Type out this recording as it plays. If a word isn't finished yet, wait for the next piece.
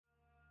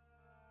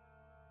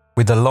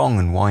With a long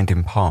and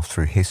winding path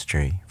through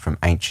history, from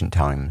ancient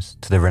times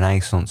to the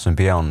Renaissance and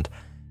beyond,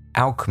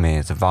 alchemy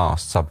is a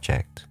vast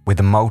subject with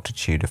a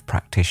multitude of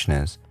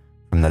practitioners,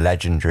 from the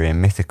legendary and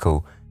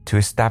mythical to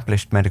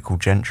established medical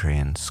gentry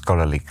and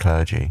scholarly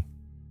clergy.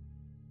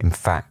 In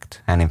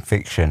fact, and in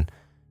fiction,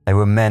 they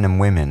were men and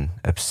women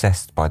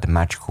obsessed by the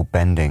magical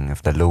bending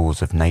of the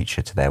laws of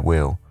nature to their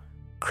will,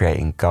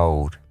 creating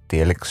gold, the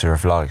elixir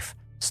of life,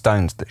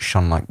 stones that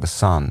shone like the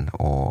sun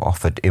or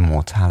offered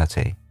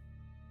immortality.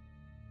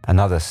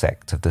 Another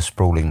sect of the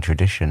sprawling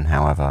tradition,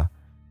 however,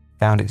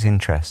 found its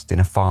interest in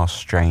a far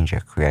stranger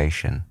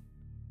creation,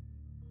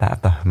 that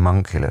of the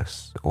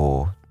Homunculus,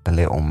 or the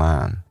little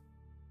man.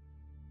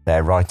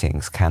 Their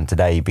writings can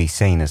today be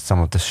seen as some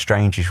of the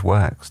strangest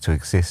works to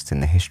exist in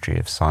the history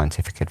of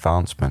scientific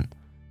advancement,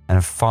 and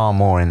are far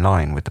more in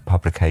line with the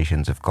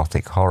publications of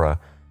Gothic horror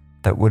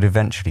that would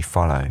eventually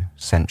follow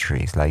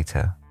centuries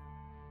later.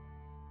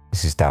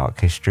 This is Dark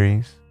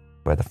Histories,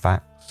 where the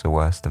facts are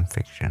worse than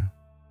fiction.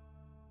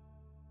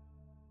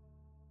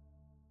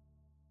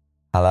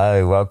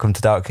 Hello, welcome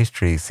to Dark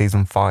Histories,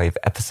 Season 5,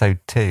 Episode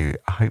 2.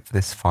 I hope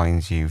this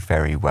finds you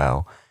very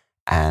well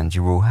and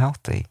you're all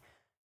healthy.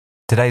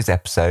 Today's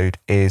episode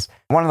is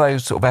one of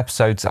those sort of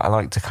episodes that I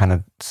like to kind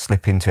of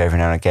slip into every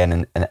now and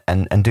again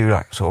and do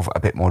like sort of a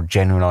bit more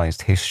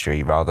generalised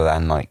history rather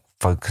than like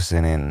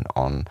focusing in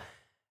on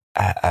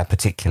a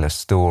particular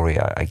story,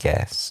 I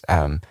guess.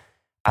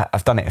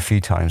 I've done it a few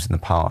times in the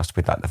past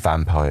with like the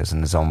vampires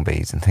and the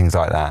zombies and things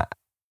like that.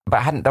 But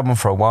I hadn't done one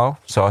for a while,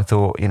 so I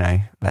thought,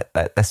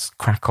 let's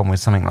crack on with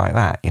something like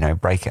that,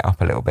 break it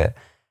up a little bit.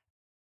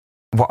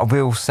 What I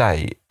will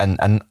say,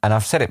 and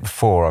I've said it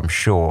before, I'm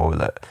sure,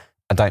 that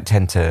I don't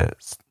tend to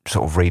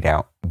sort of read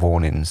out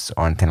warnings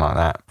or anything like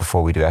that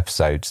before we do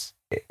episodes.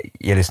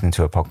 You're listening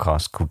to a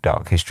podcast called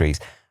Dark Histories.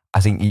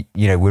 I think,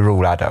 we're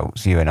all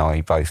adults. You and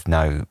I both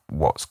know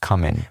what's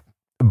coming.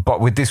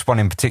 But with this one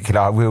in particular,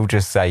 I will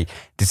just say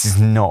this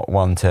is not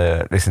one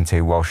to listen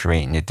to whilst you're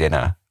eating your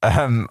dinner.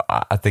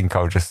 I think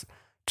I'll just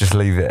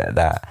leave it at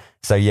that.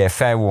 So yeah,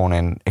 fair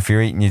warning. If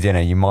you're eating your dinner,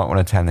 you might want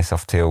to turn this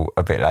off till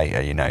a bit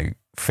later,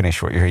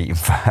 finish what you're eating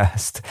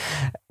first.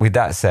 With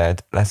that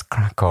said, let's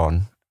crack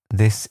on.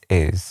 This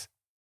is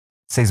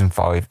Season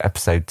 5,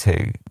 Episode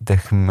 2, The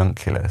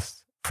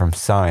Homunculus, from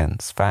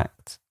science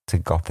fact to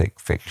Gothic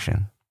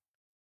fiction.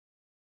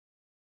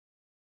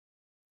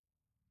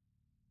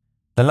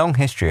 The long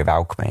history of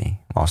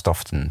alchemy, whilst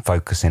often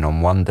focusing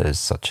on wonders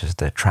such as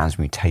the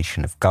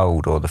transmutation of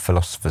gold or the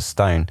philosopher's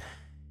stone,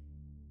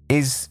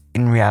 is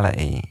in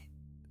reality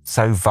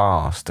so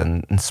vast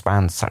and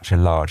spans such a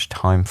large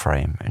time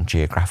frame and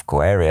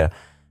geographical area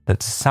that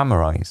to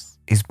summarise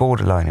is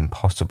borderline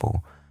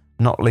impossible,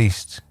 not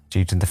least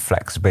due to the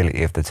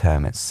flexibility of the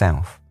term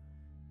itself,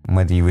 and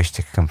whether you wish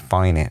to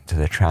confine it to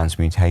the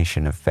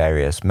transmutation of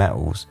various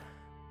metals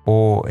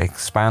or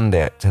expand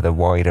it to the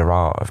wider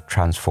art of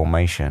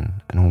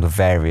transformation and all the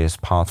various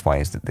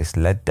pathways that this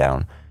led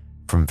down,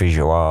 from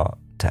visual art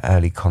to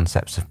early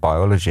concepts of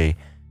biology,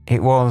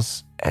 it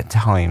was, at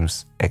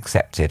times,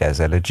 accepted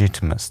as a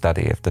legitimate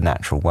study of the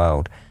natural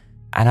world,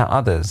 and at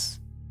others,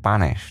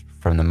 banished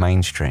from the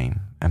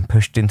mainstream and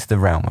pushed into the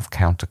realm of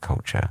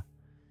counterculture,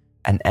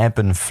 an ebb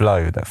and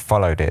flow that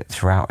followed it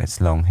throughout its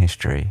long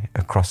history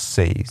across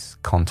seas,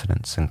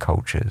 continents and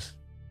cultures.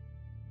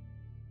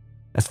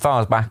 As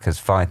far back as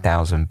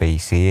 5000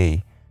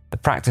 BCE, the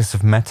practice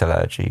of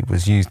metallurgy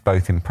was used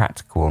both in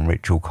practical and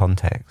ritual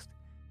context,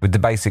 with the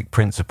basic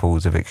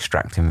principles of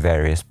extracting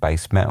various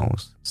base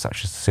metals,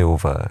 such as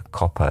silver,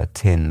 copper,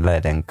 tin,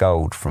 lead and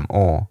gold from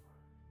ore.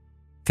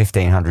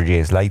 1500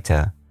 years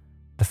later,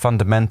 the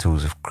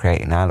fundamentals of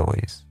creating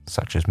alloys,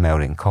 such as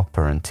melding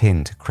copper and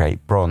tin to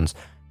create bronze,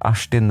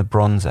 ushered in the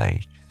Bronze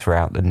Age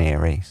throughout the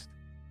Near East.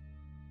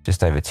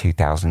 Just over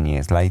 2000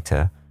 years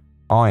later,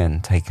 iron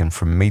taken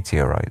from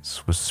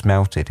meteorites was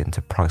smelted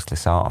into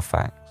priceless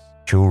artifacts,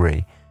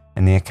 jewellery,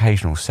 and the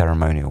occasional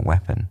ceremonial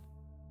weapon.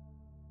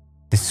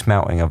 This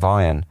smelting of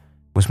iron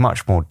was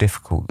much more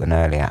difficult than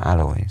earlier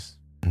alloys,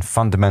 and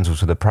fundamental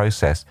to the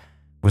process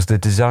was the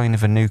design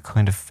of a new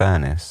kind of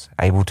furnace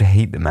able to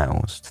heat the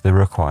metals to the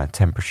required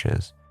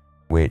temperatures,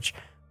 which,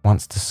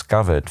 once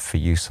discovered for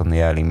use on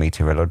the early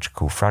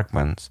meteorological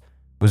fragments,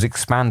 was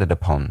expanded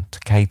upon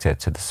to cater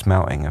to the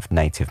smelting of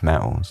native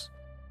metals,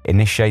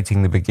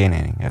 initiating the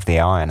beginning of the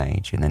Iron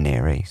Age in the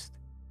Near East.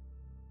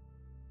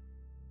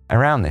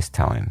 Around this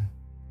time,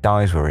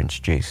 dyes were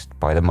introduced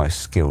by the most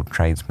skilled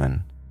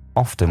tradesmen,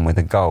 often with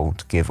a goal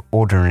to give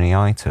ordinary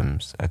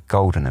items a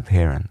golden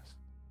appearance.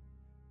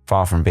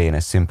 Far from being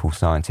a simple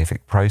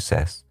scientific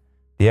process,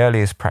 the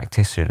earliest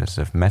practitioners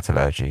of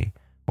metallurgy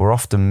were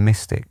often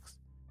mystics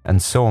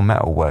and saw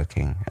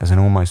metalworking as an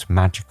almost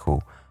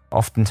magical,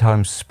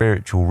 oftentimes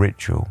spiritual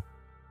ritual,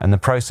 and the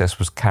process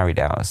was carried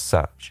out as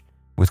such,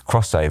 with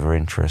crossover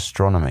into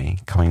astronomy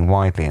coming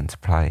widely into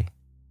play.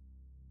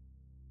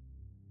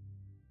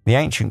 The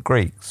ancient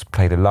Greeks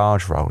played a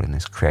large role in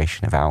this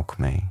creation of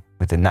alchemy,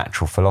 with the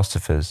natural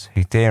philosophers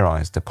who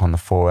theorised upon the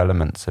four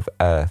elements of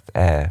earth,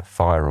 air,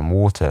 fire and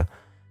water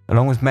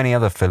along with many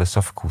other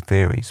philosophical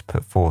theories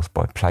put forth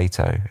by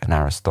Plato and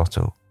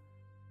Aristotle,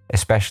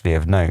 especially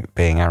of note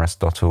being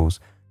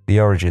Aristotle's The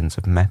Origins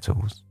of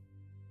Metals.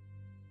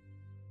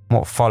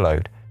 What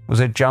followed was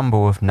a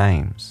jumble of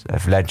names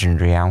of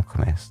legendary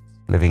alchemists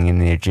living in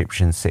the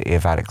Egyptian city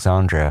of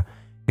Alexandria,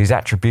 whose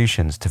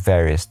attributions to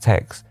various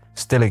texts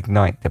still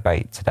ignite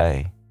debate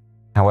today.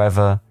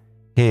 However,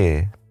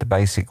 here the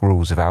basic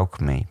rules of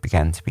alchemy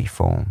began to be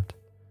formed,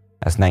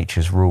 as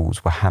nature's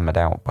rules were hammered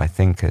out by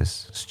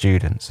thinkers,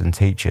 students and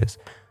teachers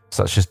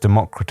such as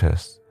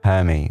Democritus,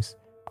 Hermes,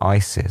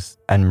 Isis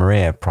and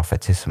Maria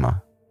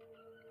Prophetissima.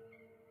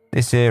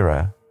 This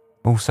era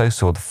also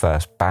saw the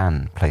first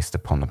ban placed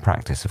upon the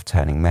practice of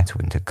turning metal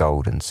into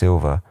gold and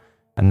silver,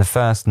 and the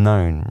first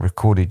known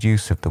recorded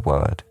use of the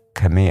word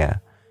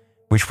chemia,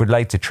 which would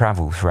later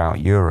travel throughout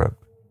Europe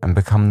and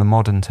become the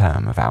modern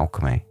term of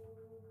alchemy.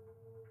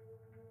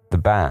 The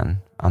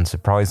ban,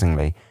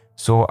 unsurprisingly,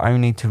 sought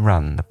only to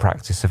run the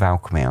practice of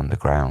alchemy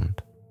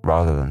underground,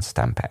 rather than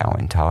stamp it out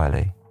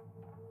entirely.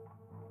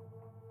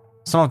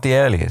 Some of the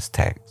earliest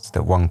texts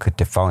that one could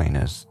define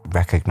as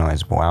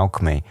recognisable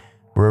alchemy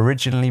were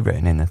originally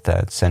written in the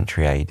 3rd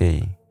century AD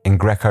in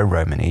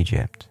Greco-Roman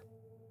Egypt.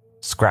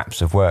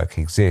 Scraps of work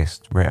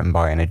exist written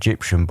by an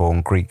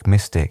Egyptian-born Greek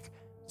mystic,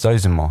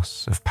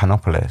 Zosimos of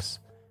Panopolis,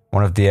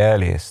 one of the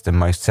earliest and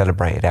most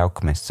celebrated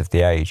alchemists of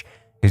the age,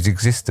 whose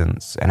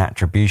existence and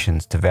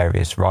attributions to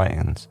various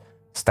writings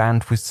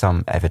stand with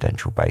some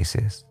evidential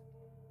basis.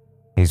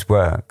 His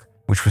work,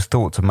 which was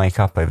thought to make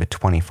up over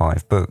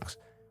 25 books,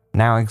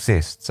 now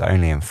exists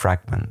only in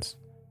fragments,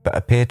 but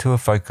appear to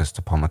have focused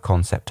upon the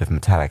concept of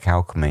metallic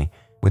alchemy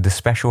with a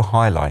special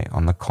highlight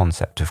on the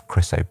concept of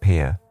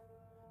chrysopoeia,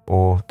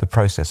 or the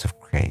process of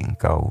creating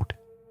gold.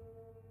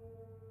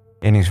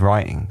 In his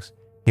writings,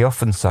 he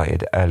often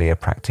cited earlier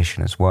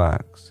practitioners'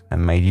 works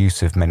and made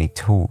use of many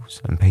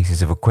tools and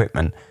pieces of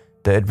equipment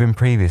that had been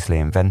previously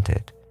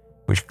invented,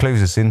 which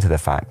clues us into the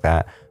fact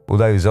that,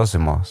 although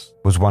Zosimos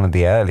was one of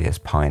the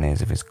earliest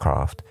pioneers of his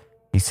craft,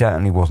 he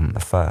certainly wasn't the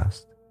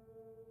first.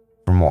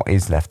 From what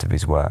is left of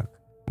his work,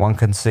 one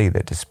can see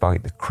that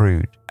despite the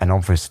crude and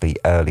obviously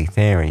early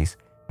theories,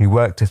 he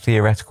worked to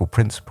theoretical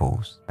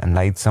principles and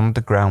laid some of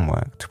the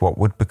groundwork to what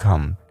would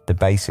become the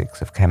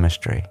basics of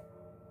chemistry.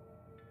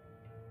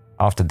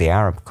 After the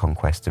Arab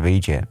conquest of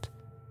Egypt,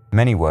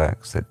 many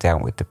works that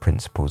dealt with the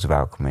principles of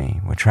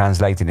alchemy were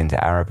translated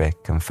into Arabic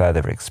and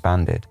further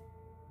expanded.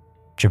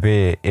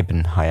 Jabir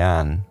ibn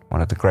Hayyan,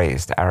 one of the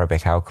greatest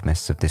Arabic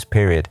alchemists of this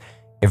period,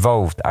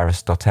 evolved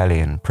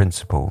Aristotelian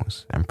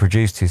principles and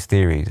produced his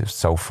theories of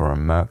sulfur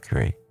and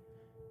mercury.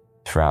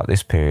 Throughout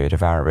this period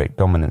of Arabic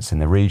dominance in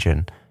the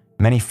region,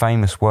 many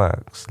famous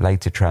works,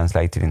 later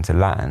translated into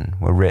Latin,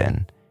 were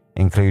written,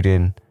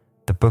 including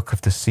the Book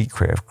of the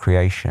Secret of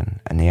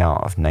Creation and the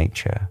Art of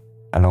Nature,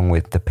 along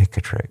with the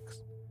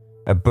Picatrix,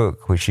 a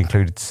book which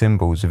included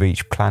symbols of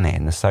each planet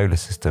in the solar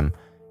system,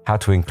 how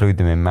to include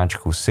them in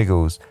magical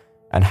sigils,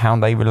 and how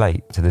they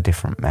relate to the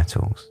different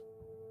metals.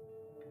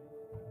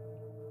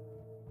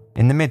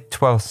 In the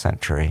mid-12th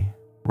century,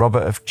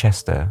 Robert of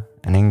Chester,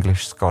 an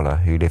English scholar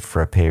who lived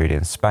for a period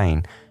in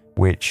Spain,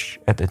 which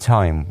at the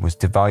time was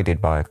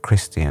divided by a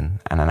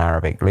Christian and an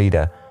Arabic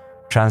leader,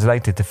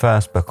 translated the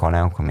first book on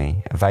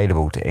alchemy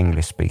available to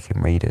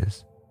English-speaking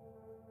readers,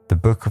 the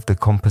Book of the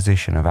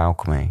Composition of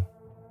Alchemy.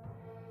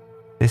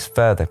 This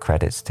further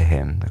credits to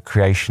him the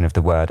creation of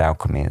the word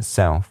alchemy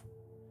itself.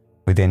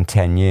 Within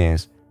 10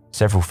 years,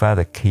 several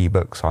further key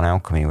books on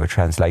alchemy were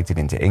translated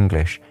into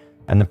English,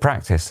 and the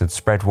practice had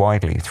spread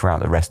widely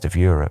throughout the rest of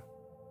Europe.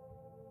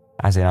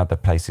 As in other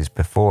places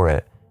before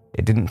it,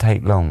 it didn't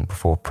take long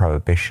before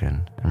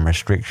prohibition and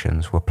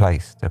restrictions were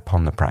placed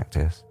upon the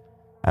practice,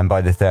 and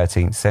by the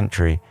 13th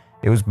century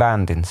it was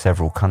banned in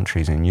several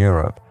countries in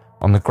Europe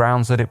on the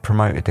grounds that it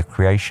promoted the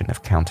creation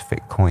of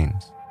counterfeit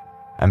coins,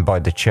 and by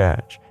the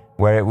Church,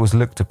 where it was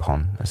looked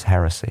upon as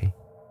heresy.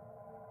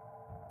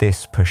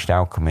 This pushed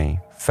alchemy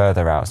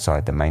further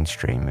outside the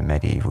mainstream in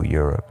medieval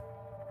Europe,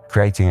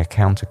 creating a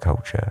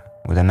counterculture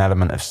with an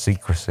element of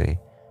secrecy,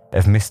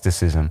 of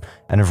mysticism,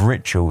 and of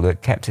ritual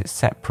that kept it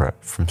separate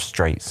from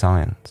straight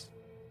science.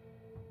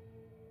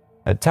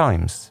 At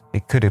times,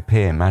 it could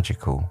appear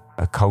magical,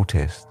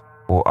 occultist,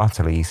 or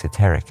utterly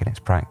esoteric in its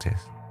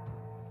practice.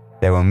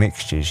 There were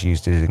mixtures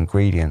used as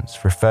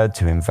ingredients referred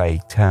to in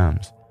vague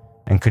terms,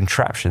 and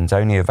contraptions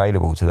only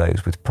available to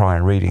those with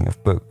prior reading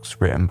of books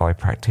written by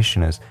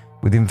practitioners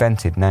with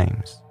invented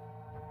names.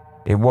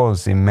 It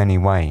was, in many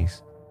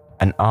ways,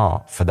 an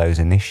art for those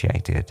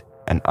initiated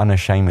and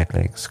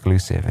unashamedly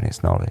exclusive in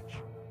its knowledge.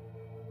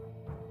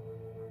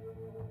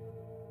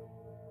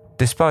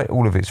 Despite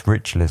all of its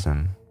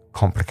ritualism,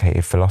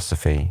 complicated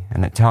philosophy,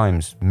 and at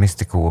times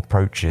mystical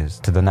approaches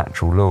to the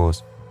natural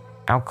laws,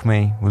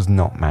 alchemy was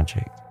not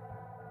magic.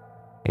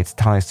 Its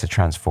ties to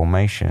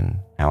transformation,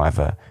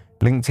 however,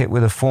 linked it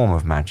with a form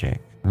of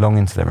magic long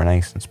into the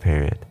Renaissance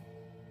period,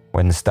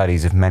 when the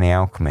studies of many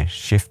alchemists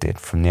shifted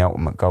from the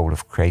ultimate goal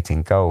of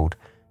creating gold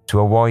to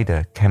a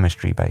wider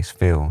chemistry-based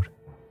field.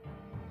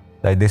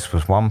 Though this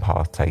was one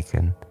path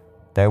taken,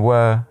 there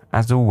were,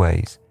 as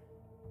always,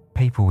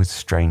 people with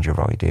stranger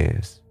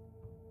ideas.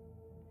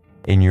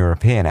 In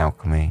European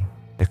alchemy,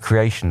 the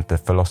creation of the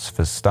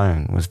philosopher's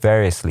stone was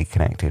variously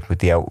connected with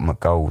the ultimate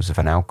goals of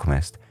an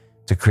alchemist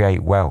to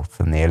create wealth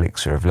and the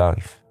elixir of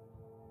life.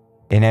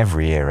 In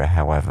every era,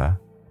 however,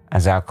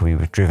 as alchemy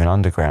was driven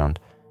underground,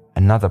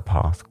 another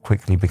path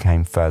quickly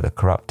became further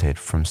corrupted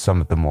from some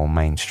of the more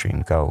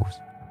mainstream goals,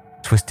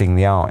 twisting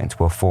the art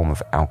into a form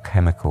of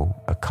alchemical,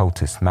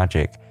 occultist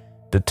magic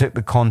that took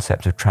the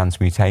concept of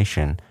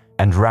transmutation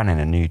and ran in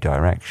a new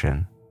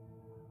direction.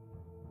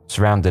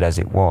 Surrounded as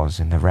it was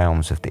in the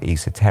realms of the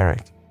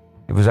esoteric,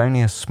 it was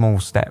only a small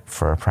step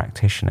for a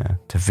practitioner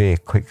to veer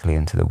quickly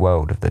into the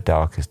world of the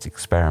darkest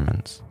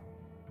experiments,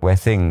 where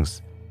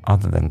things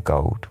other than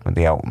gold were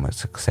the ultimate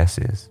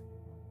successes.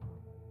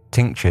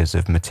 Tinctures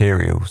of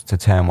materials to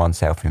turn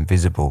oneself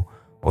invisible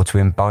or to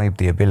imbibe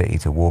the ability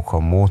to walk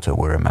on water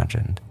were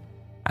imagined,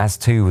 as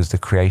too was the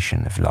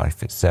creation of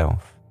life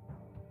itself.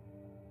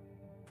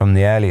 From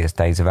the earliest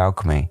days of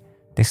alchemy,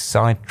 this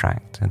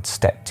sidetracked had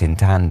stepped in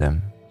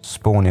tandem,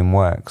 spawning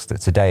works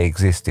that today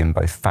exist in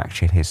both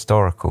factual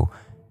historical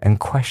and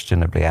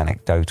questionably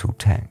anecdotal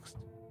text.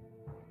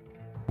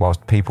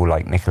 Whilst people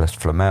like Nicolas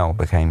Flamel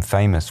became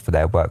famous for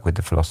their work with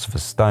the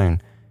Philosopher's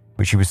Stone,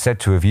 which he was said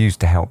to have used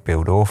to help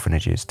build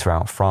orphanages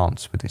throughout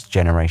France with its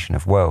generation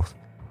of wealth,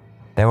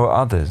 there were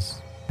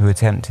others who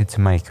attempted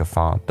to make a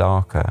far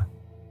darker,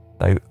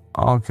 though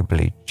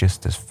arguably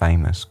just as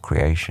famous,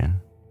 creation.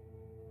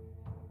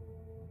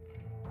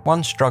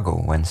 One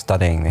struggle when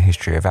studying the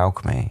history of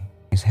alchemy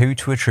is who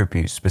to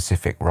attribute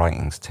specific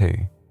writings to.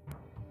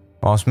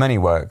 Whilst many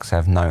works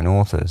have known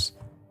authors,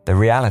 the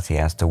reality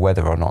as to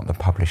whether or not the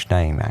published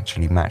name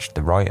actually matched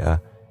the writer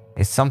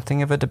is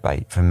something of a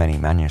debate for many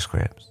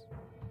manuscripts.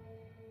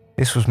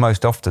 This was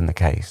most often the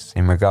case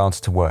in regards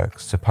to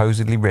works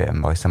supposedly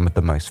written by some of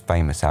the most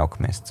famous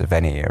alchemists of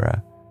any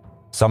era,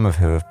 some of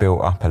who have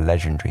built up a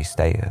legendary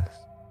status.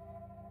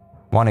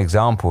 One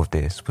example of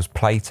this was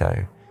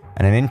Plato,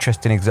 and an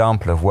interesting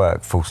example of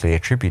work falsely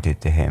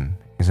attributed to him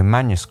is a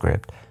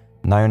manuscript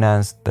known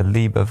as the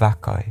Liber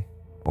Vacae,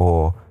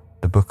 or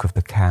the Book of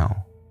the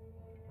Cow.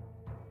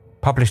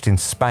 Published in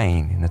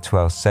Spain in the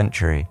 12th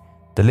century,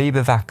 the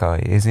Liber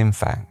Vacae is in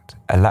fact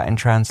a Latin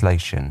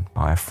translation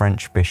by a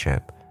French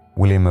bishop,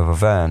 William of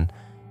Auvergne,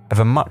 of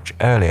a much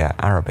earlier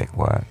Arabic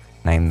work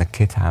named the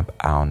Kitab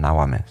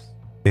al-Nawamis.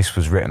 This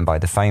was written by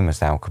the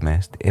famous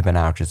alchemist Ibn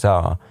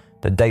al-Jazar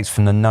that dates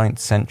from the 9th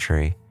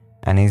century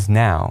and is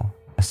now,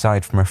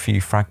 aside from a few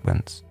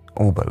fragments,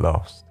 all but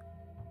lost.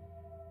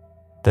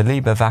 The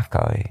Liber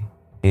Vacae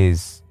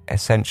is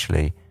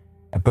essentially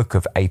a book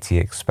of 80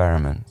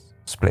 experiments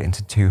split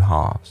into two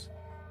halves,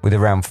 with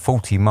around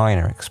 40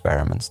 minor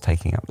experiments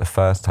taking up the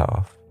first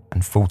half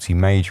and 40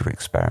 major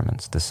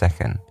experiments the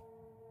second.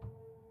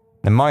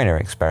 The minor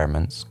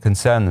experiments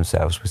concern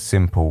themselves with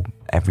simple,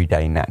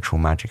 everyday natural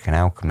magic and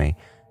alchemy,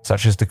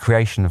 such as the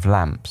creation of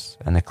lamps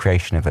and the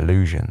creation of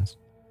illusions,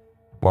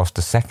 whilst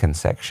the second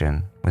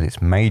section, with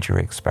its major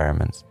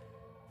experiments,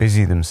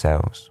 busy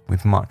themselves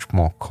with much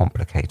more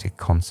complicated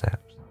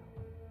concepts.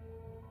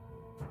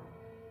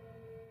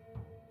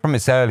 From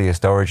its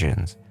earliest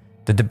origins,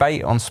 the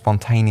debate on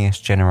spontaneous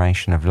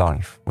generation of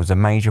life was a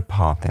major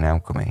part in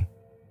alchemy.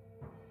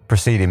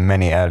 Preceding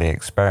many early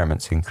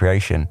experiments in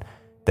creation,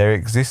 there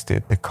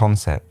existed the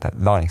concept that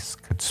lice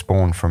could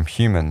spawn from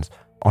humans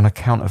on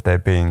account of their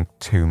being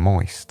too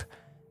moist,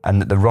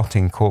 and that the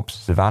rotting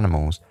corpses of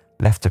animals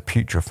left to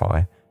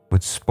putrefy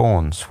would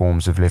spawn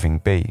swarms of living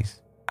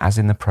bees, as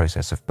in the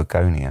process of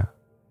begonia.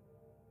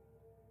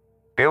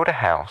 Build a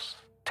house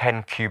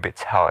 10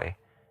 cubits high,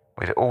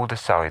 with all the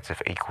sides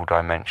of equal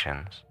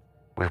dimensions,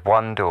 with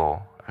 1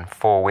 door and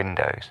 4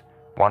 windows,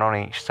 1 on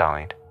each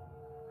side.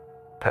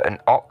 Put an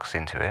ox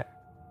into it,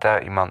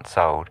 30 months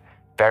old,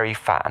 very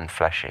fat and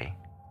fleshy.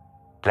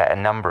 Let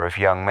a number of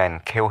young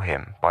men kill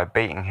him by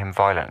beating him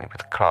violently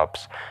with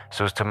clubs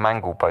so as to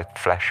mangle both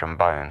flesh and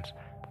bones,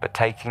 but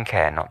taking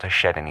care not to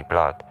shed any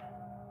blood.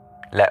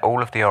 Let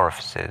all of the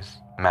orifices,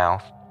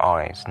 mouth,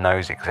 eyes,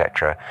 nose,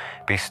 etc.,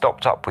 be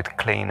stopped up with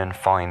clean and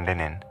fine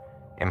linen,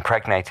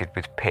 impregnated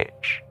with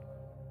pitch.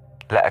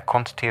 Let a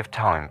quantity of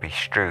thyme be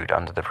strewed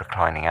under the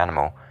reclining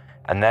animal,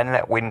 and then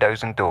let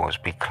windows and doors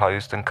be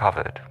closed and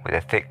covered with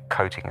a thick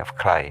coating of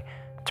clay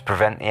to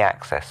prevent the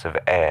access of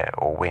air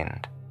or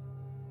wind.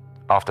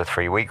 After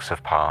 3 weeks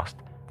have passed,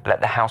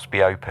 let the house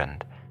be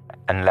opened,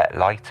 and let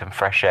light and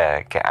fresh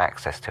air get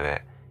access to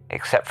it,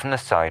 except from the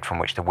side from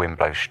which the wind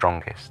blows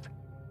strongest.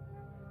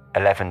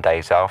 11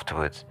 days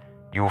afterwards,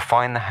 you will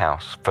find the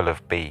house full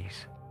of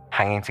bees,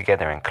 hanging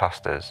together in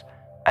clusters,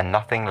 and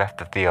nothing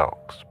left of the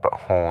ox but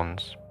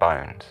horns,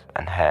 bones,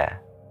 and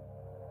hair.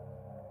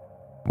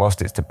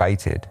 Whilst it's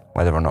debated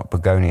whether or not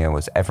begonia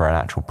was ever an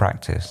actual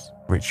practice,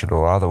 ritual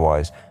or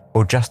otherwise,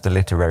 or just a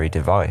literary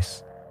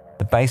device,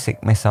 the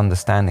basic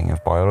misunderstanding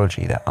of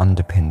biology that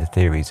underpinned the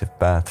theories of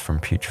birth from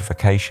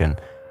putrefaction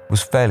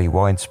was fairly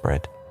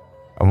widespread,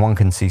 and one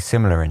can see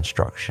similar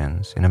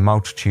instructions in a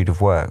multitude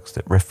of works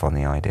that riff on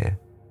the idea.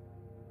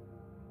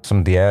 Some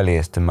of the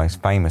earliest and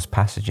most famous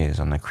passages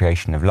on the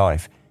creation of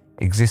life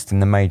exist in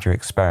the major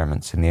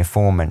experiments in the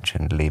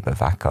aforementioned Liber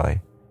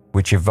Vaccae,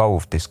 which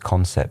evolved this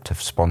concept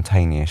of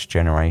spontaneous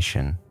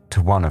generation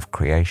to one of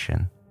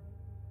creation.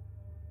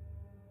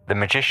 The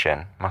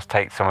magician must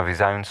take some of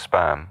his own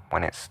sperm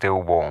when it's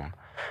still warm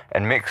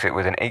and mix it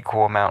with an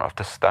equal amount of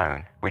the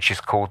stone, which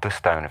is called the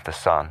stone of the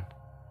sun,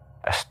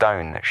 a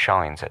stone that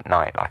shines at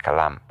night like a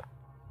lamp.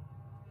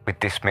 With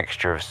this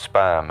mixture of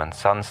sperm and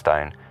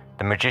sunstone,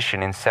 the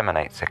magician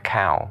inseminates a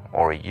cow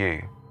or a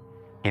ewe.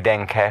 He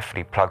then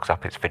carefully plugs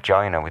up its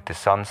vagina with the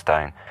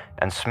sunstone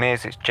and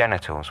smears its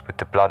genitals with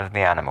the blood of the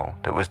animal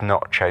that was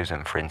not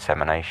chosen for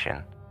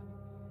insemination.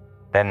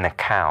 Then the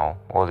cow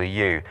or the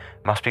ewe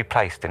must be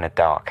placed in a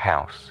dark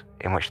house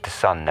in which the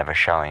sun never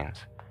shines.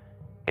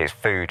 Its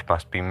food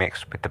must be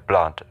mixed with the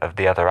blood of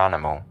the other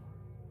animal.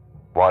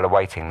 While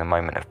awaiting the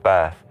moment of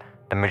birth,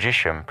 the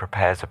magician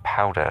prepares a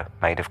powder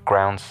made of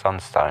ground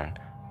sunstone,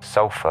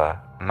 sulphur,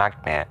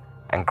 magnet,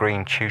 and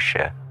green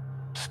tusia,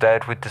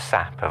 stirred with the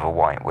sap of a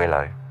white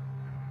willow.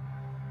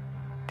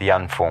 The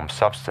unformed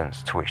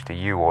substance to which the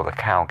ewe or the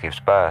cow gives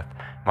birth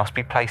must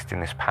be placed in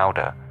this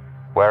powder,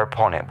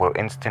 whereupon it will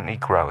instantly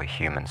grow a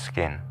human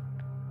skin.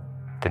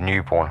 The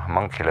newborn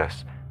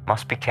homunculus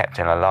must be kept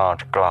in a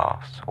large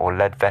glass or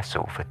lead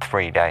vessel for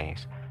 3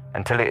 days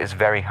until it is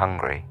very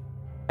hungry.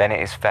 Then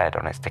it is fed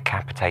on its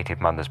decapitated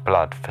mother's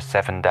blood for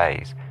 7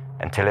 days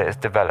until it has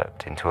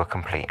developed into a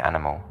complete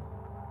animal.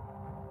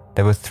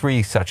 There were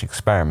 3 such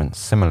experiments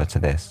similar to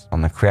this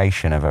on the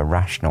creation of a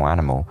rational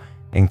animal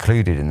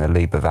included in the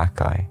Liber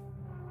Vaccae,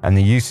 and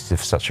the uses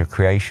of such a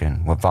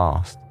creation were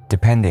vast,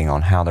 depending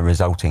on how the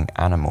resulting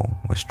animal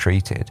was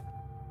treated.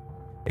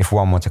 If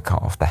one were to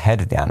cut off the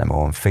head of the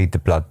animal and feed the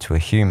blood to a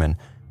human,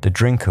 the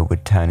drinker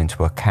would turn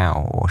into a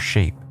cow or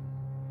sheep.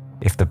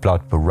 If the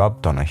blood were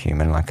rubbed on a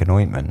human like an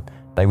ointment,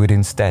 they would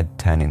instead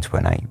turn into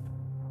an ape.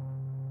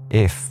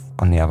 If,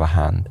 on the other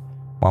hand,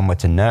 one were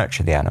to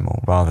nurture the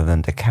animal rather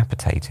than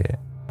decapitate it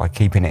by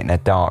keeping it in a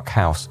dark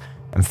house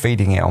and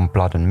feeding it on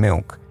blood and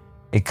milk,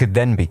 it could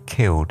then be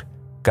killed,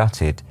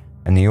 gutted,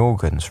 and the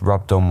organs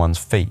rubbed on one's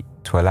feet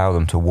to allow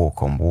them to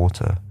walk on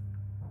water.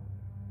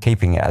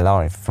 Keeping it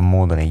alive for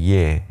more than a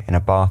year in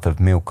a bath of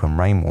milk and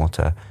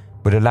rainwater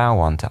would allow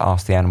one to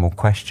ask the animal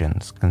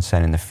questions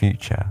concerning the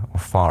future or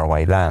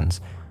faraway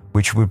lands,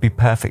 which would be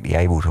perfectly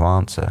able to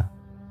answer.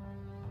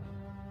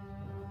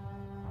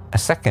 A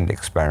second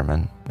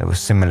experiment that was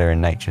similar in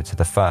nature to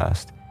the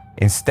first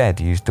instead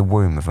used the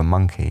womb of a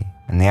monkey,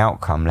 and the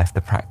outcome left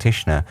the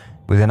practitioner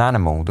with an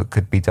animal that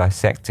could be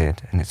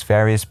dissected and its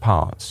various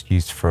parts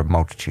used for a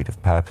multitude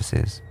of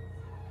purposes.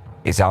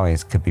 Its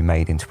eyes could be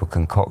made into a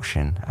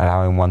concoction,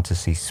 allowing one to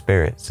see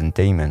spirits and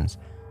demons,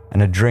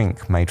 and a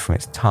drink made from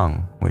its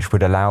tongue, which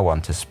would allow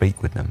one to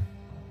speak with them.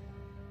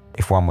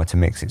 If one were to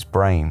mix its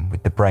brain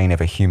with the brain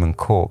of a human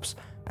corpse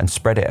and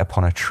spread it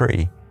upon a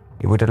tree,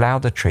 it would allow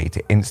the tree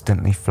to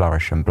instantly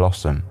flourish and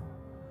blossom.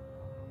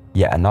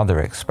 Yet another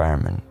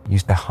experiment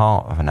used the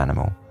heart of an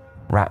animal,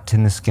 wrapped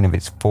in the skin of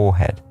its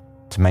forehead,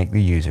 to make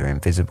the user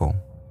invisible.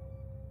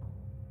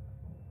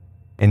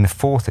 In the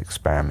fourth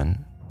experiment,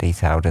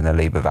 detailed in the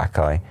Liber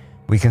Vaccae,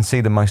 we can see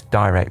the most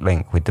direct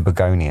link with the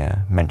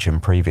begonia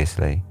mentioned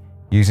previously,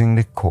 using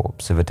the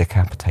corpse of a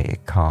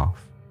decapitated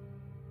calf.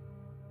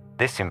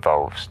 This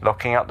involves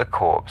locking up the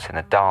corpse in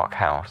a dark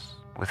house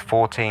with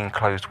 14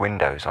 closed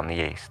windows on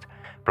the east,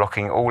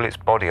 blocking all its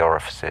body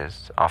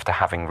orifices after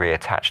having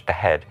reattached the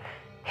head,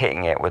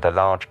 hitting it with a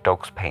large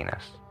dog's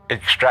penis,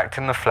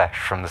 extracting the flesh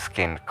from the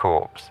skinned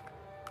corpse,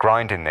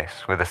 grinding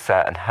this with a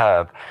certain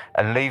herb,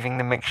 and leaving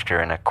the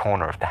mixture in a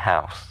corner of the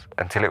house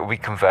until it will be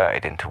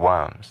converted into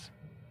worms.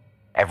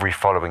 Every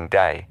following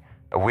day,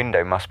 a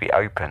window must be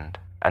opened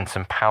and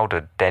some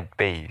powdered dead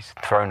bees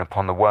thrown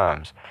upon the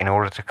worms in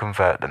order to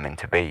convert them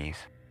into bees.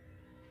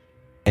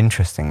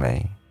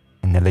 Interestingly,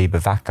 in the Liber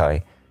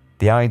Vaccae,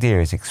 the idea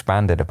is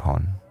expanded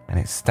upon, and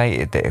it's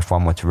stated that if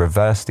one were to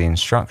reverse the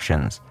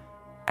instructions,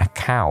 a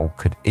cow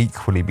could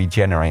equally be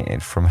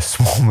generated from a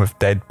swarm of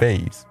dead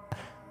bees.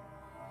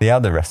 The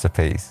other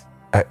recipes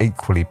are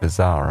equally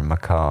bizarre and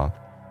macabre,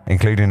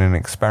 including an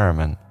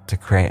experiment to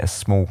create a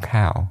small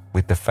cow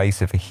with the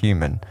face of a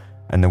human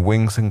and the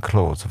wings and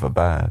claws of a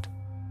bird.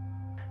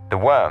 The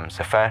worms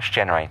are first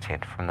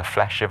generated from the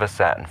flesh of a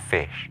certain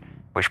fish,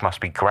 which must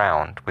be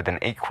ground with an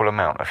equal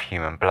amount of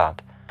human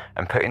blood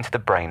and put into the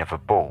brain of a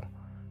bull,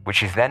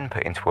 which is then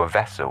put into a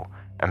vessel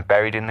and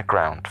buried in the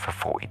ground for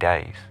 40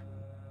 days.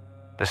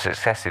 The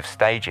successive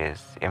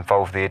stages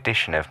involve the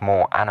addition of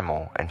more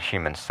animal and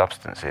human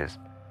substances,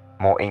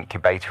 more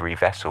incubatory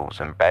vessels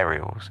and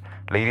burials,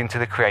 leading to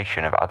the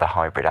creation of other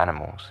hybrid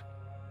animals.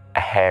 A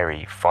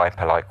hairy,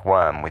 viper-like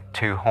worm with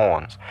 2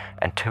 horns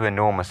and 2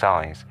 enormous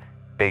eyes,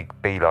 big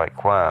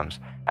bee-like worms,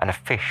 and a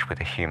fish with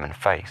a human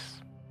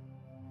face.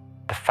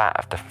 The fat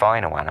of the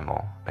final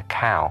animal, the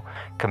cow,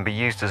 can be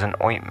used as an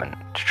ointment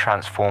to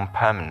transform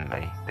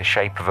permanently the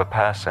shape of a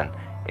person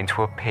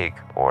into a pig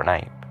or an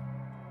ape.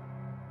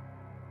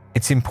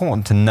 It's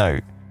important to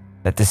note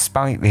that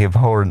despite the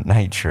abhorrent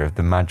nature of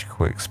the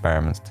magical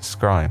experiments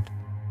described,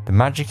 the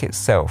magic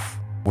itself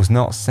was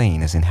not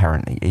seen as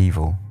inherently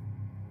evil.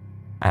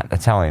 At the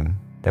time,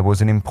 there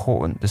was an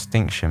important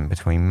distinction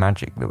between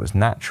magic that was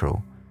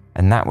natural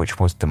and that which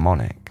was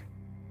demonic.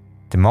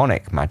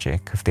 Demonic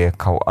magic of the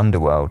occult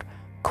underworld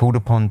called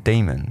upon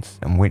demons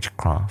and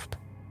witchcraft,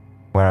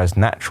 whereas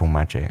natural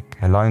magic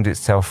aligned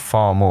itself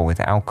far more with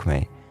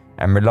alchemy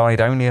and relied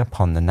only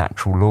upon the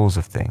natural laws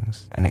of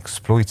things and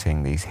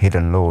exploiting these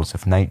hidden laws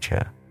of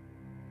nature.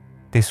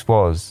 This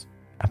was,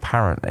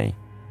 apparently,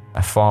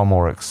 a far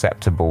more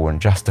acceptable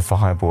and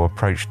justifiable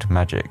approach to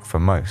magic for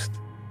most,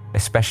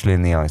 especially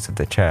in the eyes of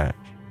the church.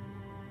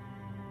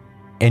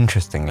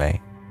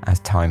 Interestingly, as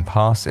time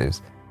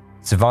passes,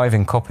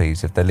 surviving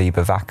copies of the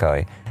Liber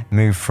Vaccae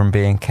move from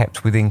being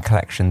kept within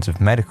collections of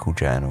medical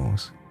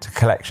journals to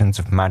collections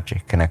of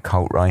magic and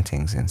occult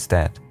writings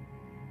instead.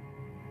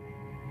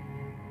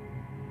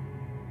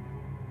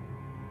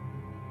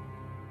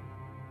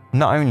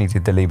 Not only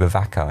did the Liber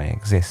Vaccae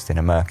exist in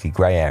a murky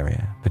grey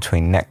area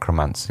between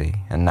necromancy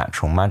and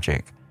natural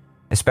magic,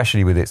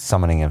 especially with its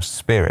summoning of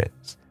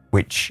spirits,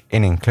 which,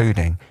 in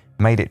including,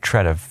 made it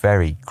tread a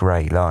very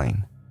grey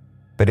line,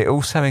 but it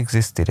also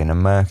existed in a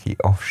murky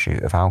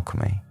offshoot of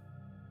alchemy.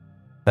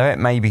 Though it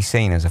may be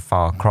seen as a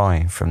far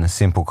cry from the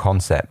simple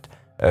concept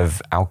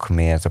of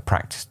alchemy as a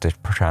practice to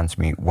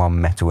transmute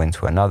one metal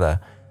into another,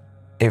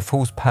 it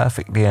falls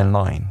perfectly in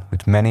line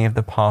with many of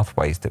the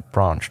pathways that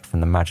branched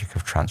from the magic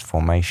of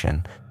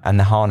transformation and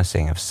the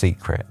harnessing of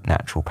secret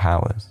natural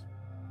powers.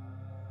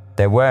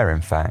 There were,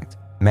 in fact,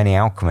 many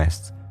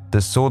alchemists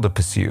that saw the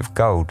pursuit of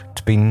gold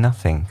to be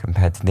nothing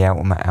compared to the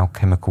ultimate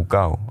alchemical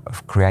goal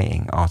of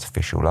creating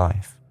artificial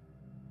life.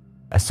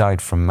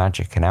 Aside from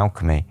magic and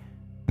alchemy,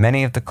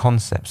 many of the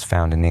concepts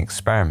found in the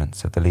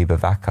experiments of the Liber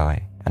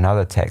Vaccae and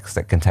other texts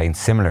that contain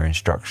similar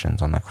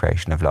instructions on the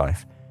creation of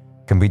life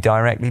can be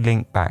directly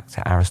linked back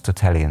to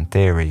Aristotelian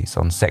theories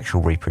on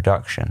sexual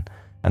reproduction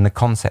and the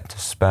concept of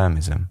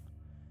spermism,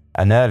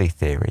 an early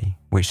theory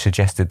which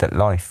suggested that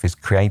life is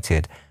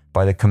created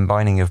by the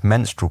combining of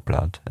menstrual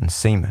blood and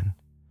semen,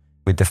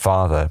 with the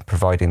father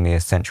providing the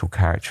essential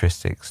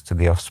characteristics to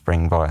the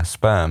offspring via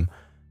sperm,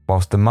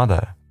 whilst the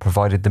mother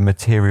provided the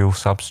material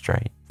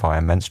substrate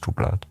via menstrual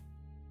blood.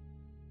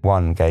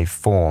 One gave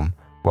form,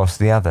 whilst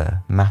the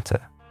other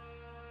matter.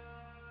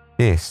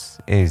 This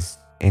is,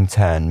 in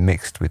turn,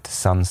 mixed with the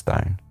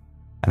sunstone,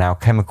 an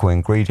alchemical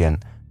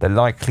ingredient that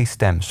likely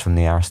stems from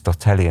the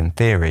Aristotelian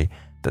theory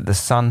that the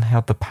sun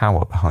held the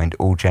power behind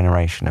all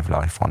generation of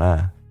life on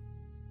Earth.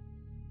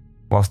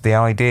 Whilst the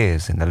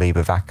ideas in the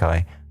Liber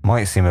Vaccae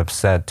might seem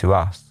absurd to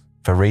us,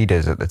 for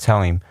readers at the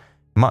time,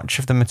 much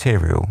of the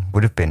material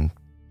would have been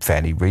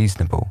fairly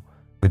reasonable,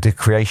 with the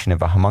creation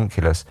of a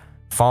homunculus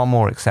far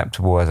more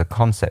acceptable as a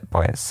concept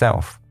by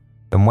itself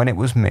than when it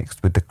was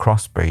mixed with the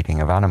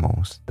crossbreeding of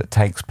animals that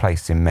takes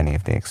place in many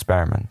of the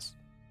experiments.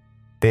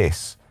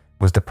 This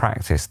was the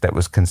practice that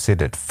was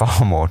considered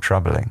far more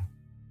troubling.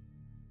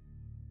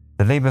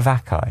 The Liber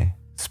Vaccae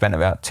spent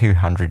about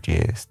 200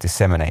 years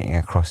disseminating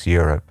across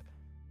Europe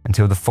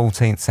until the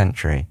 14th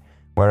century,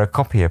 where a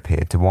copy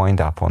appeared to wind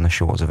up on the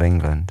shores of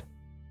England.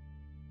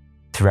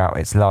 Throughout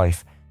its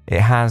life, it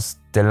has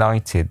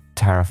delighted,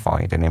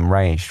 terrified and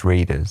enraged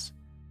readers,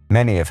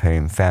 many of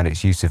whom found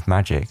its use of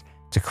magic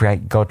to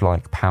create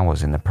godlike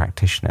powers in the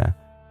practitioner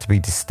to be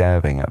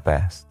disturbing at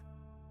best.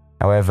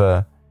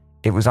 However,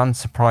 it was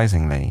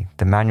unsurprisingly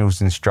the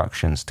manual's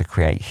instructions to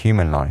create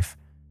human life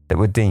that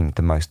were deemed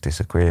the most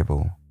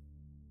disagreeable.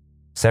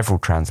 Several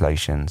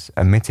translations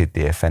omitted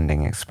the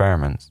offending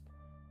experiments,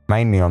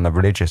 mainly on the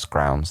religious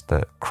grounds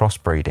that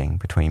crossbreeding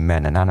between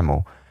men and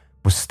animal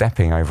was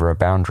stepping over a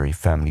boundary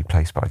firmly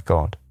placed by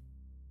God.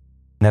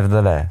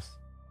 Nevertheless,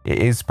 it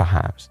is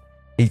perhaps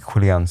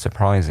equally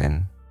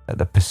unsurprising that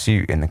the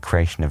pursuit in the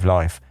creation of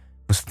life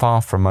was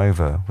far from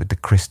over with the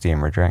Christian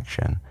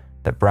rejection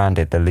that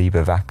branded the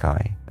Liber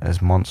Vaccae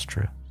as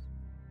monstrous.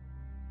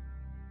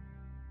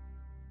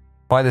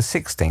 By the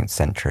 16th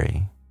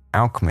century,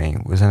 alchemy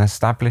was an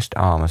established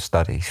arm of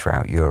study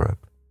throughout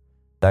Europe.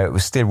 Though it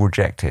was still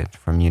rejected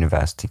from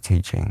university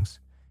teachings,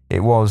 it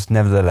was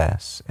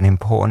nevertheless an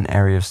important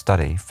area of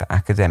study for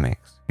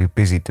academics who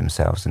busied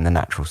themselves in the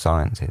natural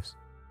sciences.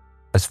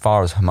 As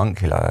far as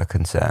homunculi are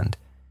concerned,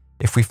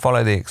 if we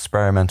follow the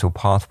experimental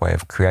pathway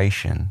of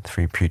creation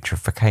through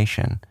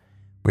putrefaction,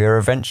 we are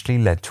eventually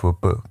led to a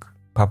book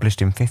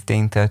published in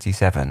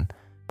 1537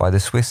 by the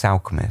Swiss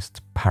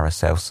alchemist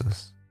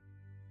Paracelsus.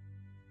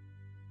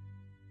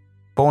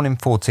 Born in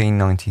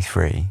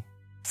 1493,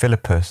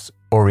 Philippus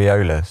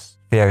Aureolus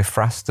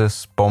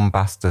Theophrastus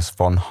Bombastus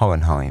von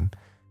Hohenheim,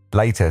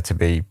 later to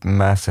be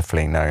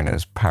mercifully known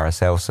as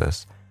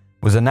Paracelsus,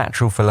 was a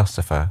natural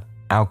philosopher,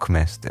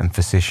 alchemist and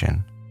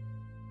physician.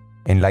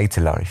 In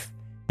later life,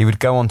 he would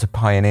go on to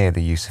pioneer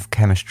the use of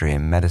chemistry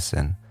in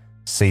medicine,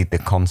 seed the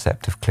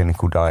concept of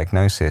clinical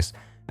diagnosis,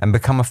 and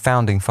become a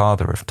founding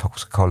father of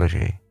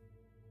toxicology.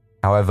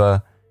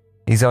 However,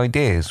 his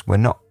ideas were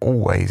not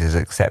always as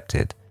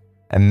accepted,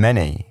 and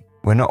many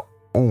were not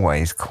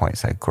always quite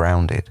so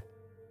grounded.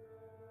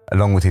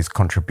 Along with his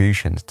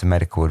contributions to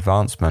medical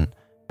advancement,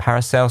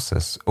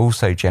 Paracelsus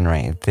also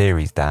generated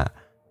theories that,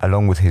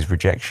 along with his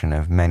rejection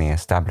of many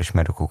established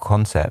medical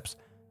concepts,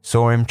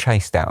 saw him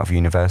chased out of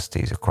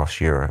universities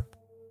across Europe.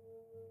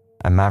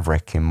 A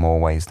maverick in more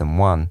ways than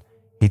one,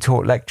 he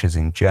taught lectures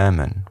in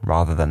German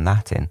rather than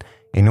Latin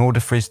in order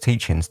for his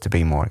teachings to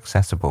be more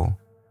accessible.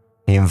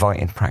 He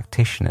invited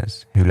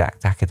practitioners who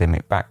lacked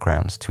academic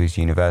backgrounds to his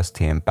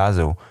university in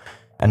Basel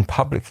and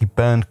publicly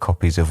burned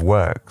copies of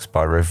works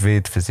by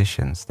revered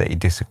physicians that he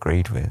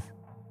disagreed with.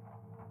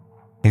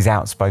 His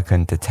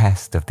outspoken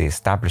detest of the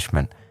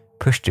establishment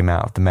pushed him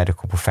out of the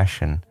medical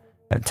profession,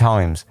 at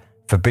times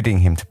forbidding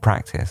him to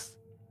practice,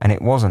 and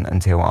it wasn't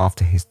until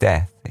after his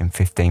death in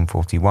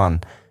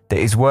 1541 that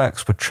his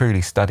works were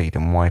truly studied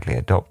and widely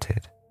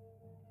adopted.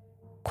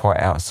 Quite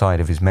outside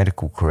of his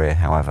medical career,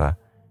 however,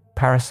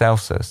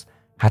 Paracelsus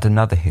had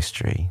another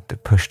history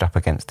that pushed up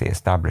against the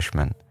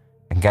establishment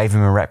and gave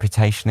him a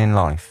reputation in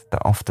life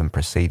that often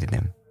preceded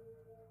him.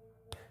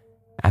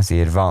 As he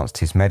advanced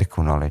his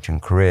medical knowledge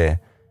and career,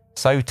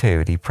 so too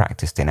had he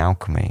practiced in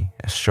alchemy,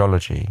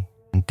 astrology,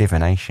 and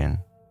divination.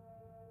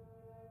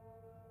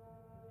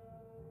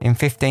 In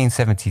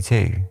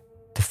 1572,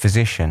 the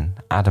physician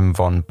Adam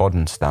von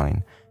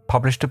Bodenstein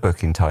published a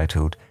book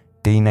entitled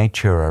De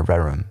Natura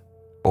Rerum,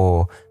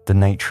 or The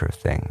Nature of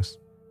Things,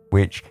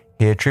 which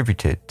he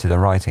attributed to the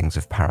writings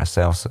of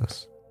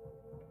Paracelsus.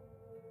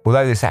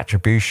 Although this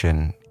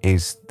attribution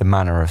is the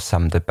matter of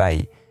some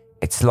debate,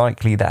 it's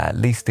likely that at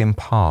least in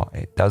part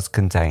it does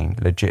contain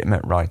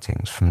legitimate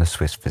writings from the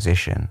Swiss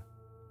physician.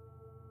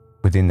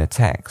 Within the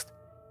text,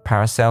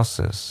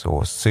 Paracelsus,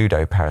 or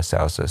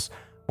pseudo-Paracelsus,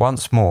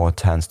 once more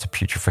turns to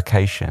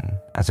putrefaction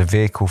as a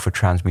vehicle for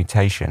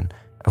transmutation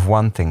of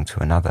one thing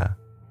to another,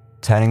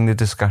 turning the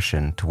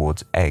discussion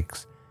towards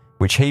eggs,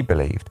 which he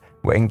believed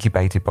were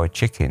incubated by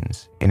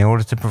chickens in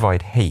order to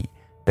provide heat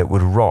that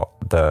would rot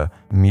the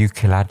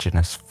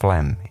mucilaginous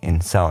phlegm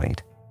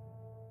inside.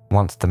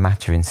 Once the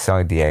matter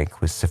inside the egg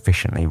was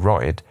sufficiently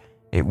rotted,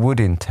 it would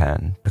in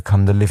turn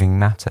become the living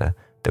matter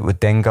that would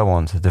then go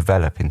on to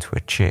develop into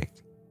a chick.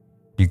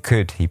 You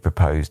could, he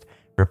proposed,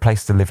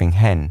 replace the living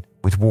hen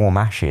with warm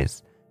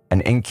ashes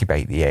and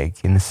incubate the egg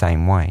in the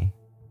same way.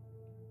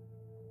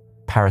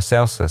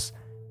 Paracelsus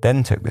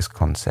then took this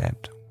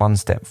concept one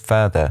step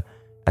further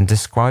and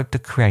described the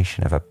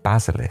creation of a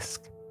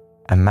basilisk,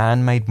 a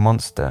man-made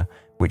monster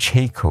which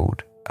he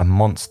called a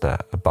monster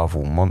above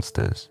all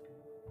monsters.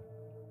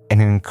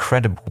 In an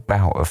incredible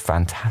bout of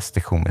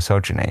fantastical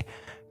misogyny,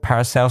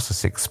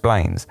 Paracelsus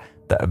explains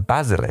that a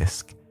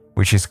basilisk,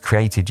 which is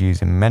created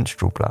using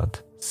menstrual blood,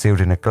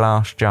 sealed in a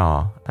glass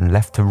jar and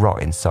left to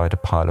rot inside a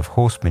pile of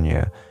horse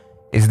manure,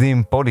 is the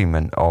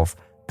embodiment of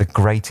the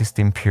greatest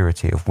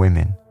impurity of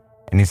women,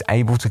 and is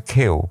able to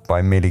kill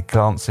by merely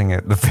glancing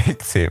at the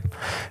victim,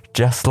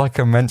 just like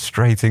a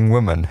menstruating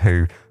woman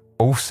who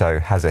also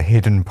has a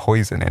hidden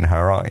poison in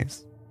her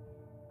eyes.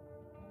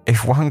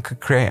 If one could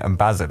create a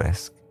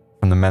basilisk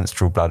from the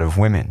menstrual blood of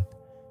women,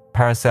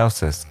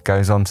 Paracelsus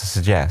goes on to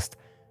suggest,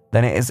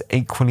 then it is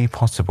equally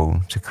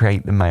possible to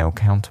create the male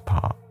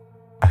counterpart,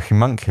 a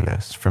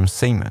homunculus from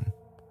semen.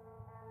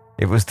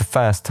 It was the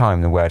first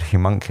time the word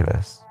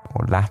homunculus,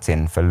 or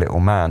Latin for little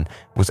man,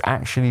 was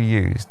actually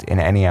used in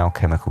any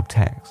alchemical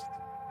text.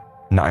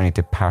 Not only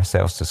did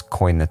Paracelsus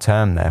coin the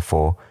term,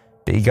 therefore,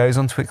 but he goes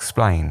on to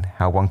explain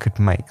how one could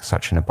make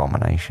such an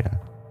abomination.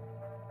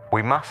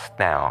 We must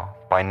now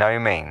by no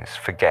means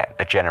forget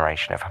the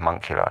generation of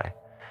homunculi,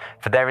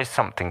 for there is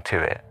something to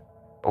it,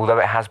 although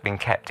it has been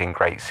kept in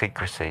great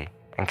secrecy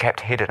and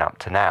kept hidden up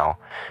to now,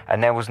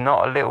 and there was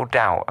not a little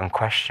doubt and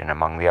question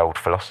among the old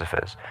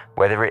philosophers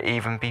whether it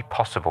even be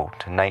possible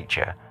to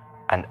nature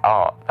and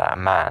art that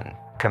a man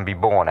can be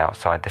born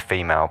outside the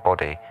female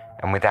body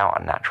and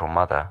without a natural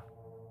mother.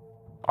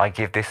 I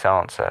give this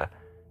answer,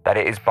 that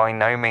it is by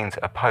no means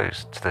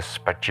opposed to the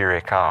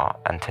spagyric art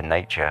and to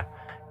nature,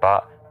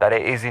 but that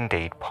it is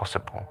indeed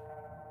possible.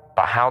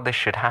 But how this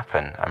should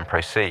happen and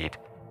proceed,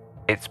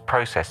 its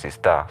process is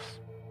thus: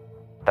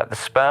 that the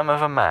sperm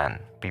of a man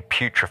be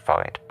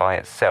putrefied by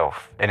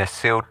itself in a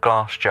sealed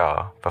glass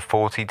jar for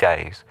 40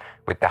 days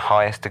with the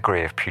highest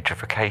degree of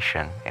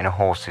putrefaction in a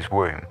horse's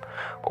womb,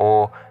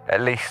 or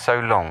at least so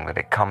long that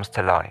it comes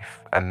to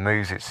life and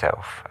moves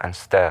itself and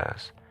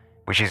stirs,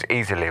 which is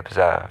easily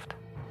observed.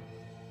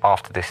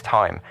 After this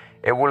time,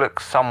 it will look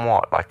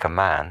somewhat like a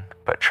man,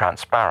 but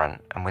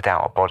transparent and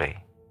without a body.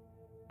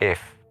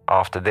 If,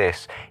 after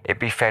this, it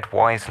be fed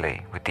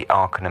wisely with the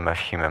arcanum of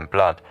human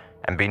blood,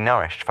 and be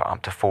nourished for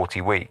up to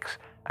 40 weeks,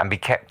 and be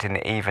kept in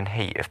the even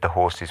heat of the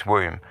horse's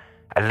womb,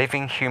 a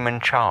living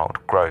human child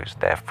grows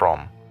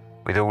therefrom,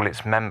 with all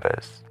its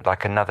members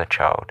like another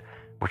child,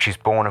 which is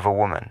born of a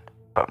woman,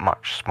 but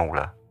much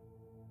smaller.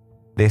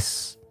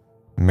 This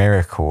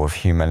miracle of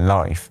human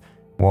life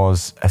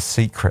was a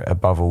secret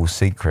above all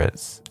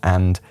secrets,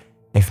 and,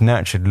 if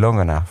nurtured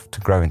long enough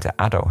to grow into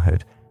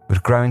adulthood,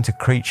 would grow into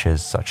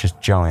creatures such as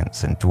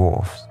giants and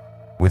dwarfs,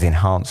 with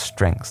enhanced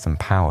strengths and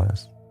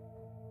powers.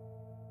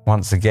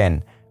 Once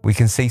again, we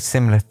can see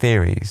similar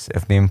theories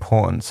of the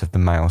importance of the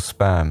male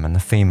sperm and the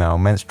female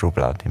menstrual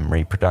blood in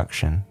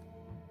reproduction.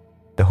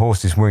 the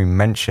horse's womb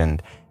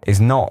mentioned is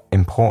not,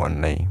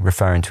 importantly,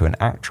 referring to an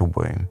actual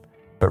womb,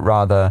 but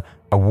rather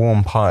a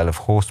warm pile of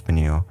horse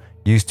manure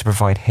used to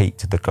provide heat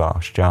to the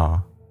glass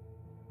jar.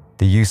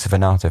 The use of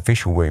an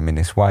artificial womb in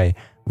this way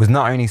was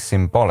not only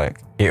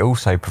symbolic, it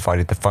also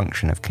provided the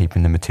function of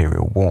keeping the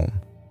material warm.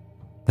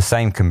 The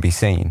same can be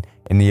seen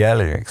in the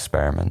earlier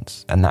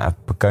experiments and that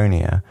of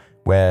Begonia,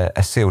 where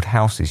a sealed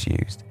house is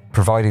used,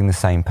 providing the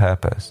same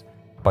purpose,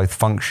 both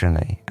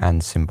functionally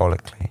and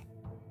symbolically.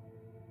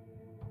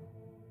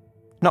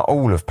 Not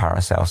all of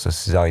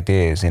Paracelsus's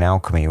ideas in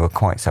alchemy were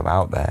quite so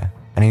out there,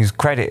 and he was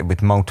credited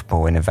with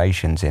multiple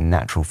innovations in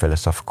natural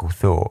philosophical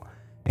thought,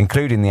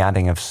 including the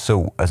adding of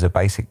salt as a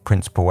basic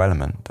principal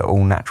element that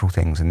all natural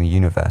things in the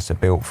universe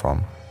are built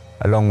from,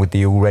 along with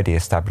the already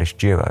established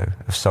duo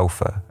of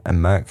sulfur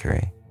and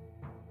mercury.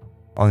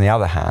 On the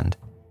other hand,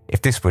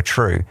 if this were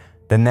true,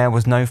 then there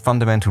was no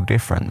fundamental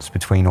difference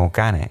between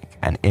organic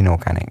and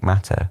inorganic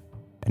matter,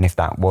 and if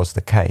that was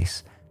the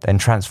case, then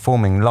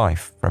transforming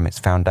life from its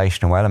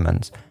foundational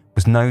elements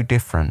was no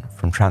different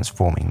from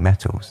transforming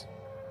metals.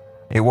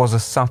 It was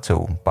a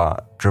subtle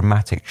but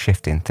dramatic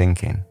shift in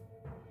thinking.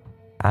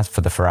 As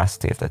for the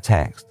veracity of the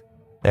text,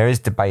 there is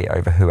debate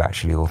over who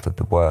actually authored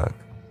the work,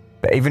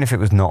 but even if it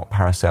was not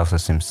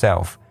Paracelsus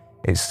himself,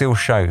 it still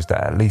shows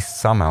that at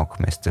least some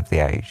alchemists of the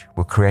age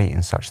were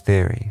creating such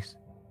theories.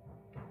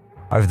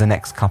 Over the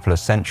next couple of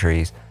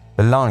centuries,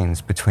 the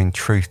lines between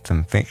truth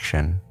and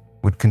fiction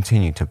would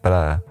continue to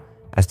blur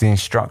as the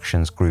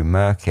instructions grew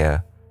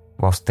murkier,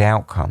 whilst the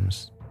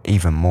outcomes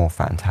even more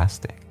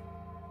fantastic.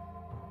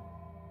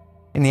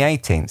 In the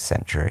 18th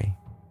century,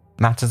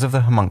 matters of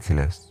the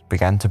homunculus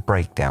began to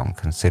break down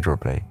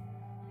considerably,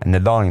 and the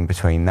line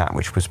between that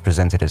which was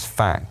presented as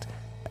fact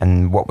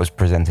and what was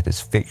presented as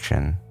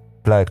fiction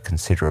blurred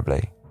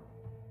considerably.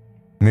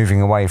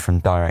 Moving away from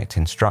direct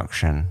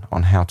instruction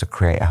on how to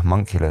create a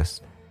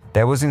homunculus,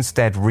 there was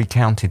instead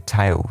recounted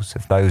tales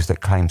of those that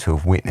claimed to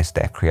have witnessed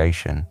their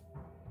creation.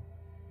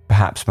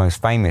 Perhaps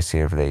most famous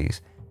of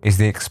these is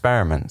the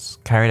experiments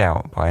carried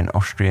out by an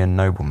Austrian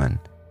nobleman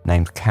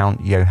named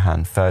Count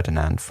Johann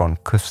Ferdinand von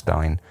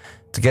Kufstein,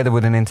 together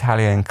with an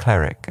Italian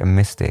cleric and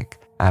mystic,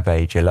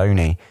 Abbe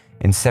Geloni,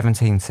 in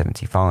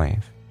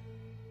 1775.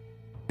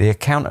 The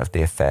account of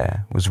the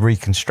affair was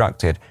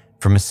reconstructed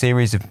from a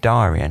series of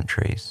diary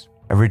entries,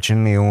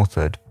 originally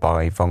authored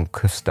by von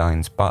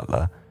Kufstein's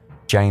butler,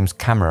 James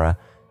Camera,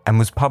 and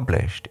was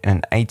published in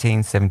an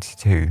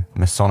 1872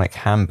 Masonic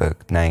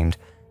handbook named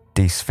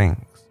Die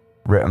Sphinx,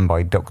 written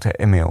by Dr.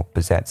 Emil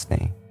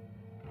Bezetsny.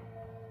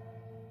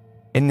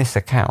 In this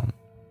account,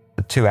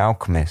 the two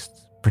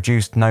alchemists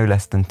produced no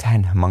less than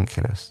 10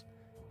 homunculus,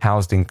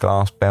 housed in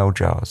glass bell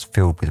jars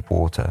filled with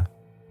water.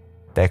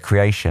 Their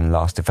creation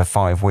lasted for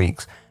 5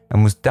 weeks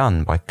and was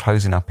done by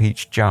closing up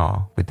each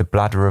jar with the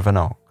bladder of an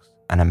ox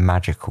and a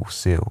magical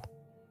seal.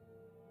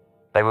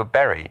 They were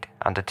buried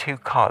under 2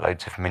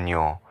 cartloads of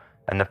manure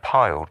and the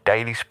pile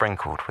daily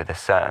sprinkled with a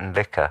certain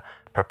liquor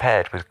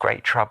prepared with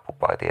great trouble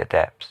by the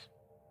adepts.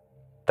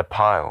 The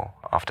pile,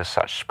 after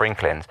such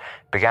sprinklings,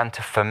 began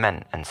to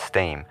ferment and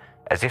steam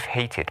as if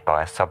heated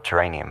by a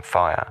subterranean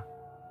fire.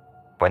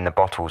 When the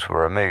bottles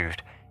were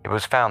removed, it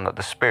was found that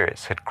the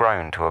spirits had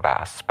grown to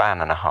about a span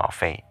and a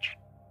half each.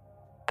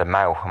 The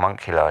male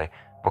homunculi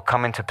were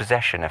come into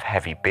possession of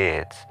heavy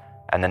beards,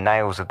 and the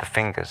nails of the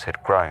fingers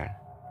had grown.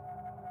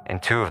 In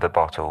 2 of the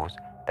bottles,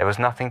 there was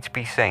nothing to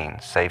be seen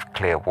save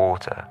clear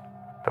water,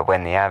 but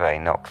when the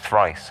abbé knocked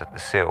thrice at the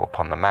seal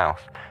upon the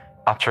mouth,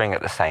 uttering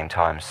at the same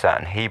time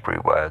certain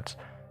Hebrew words,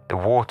 the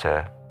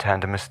water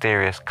turned a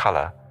mysterious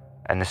colour,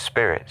 and the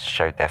spirits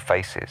showed their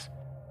faces,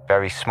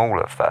 very small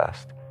at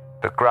first,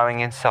 but growing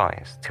in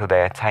size till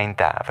they attained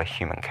that of a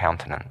human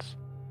countenance.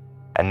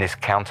 And this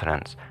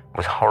countenance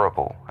was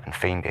horrible and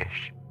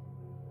fiendish.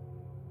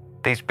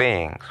 These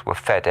beings were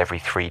fed every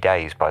 3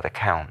 days by the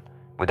Count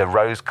with a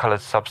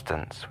rose-coloured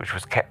substance which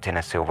was kept in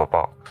a silver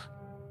box.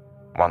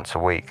 Once a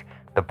week,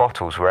 the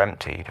bottles were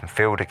emptied and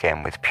filled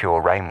again with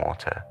pure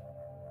rainwater.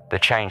 The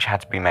change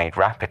had to be made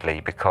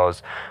rapidly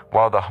because,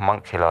 while the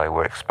homunculi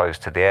were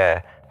exposed to the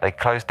air, they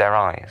closed their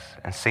eyes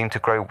and seemed to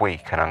grow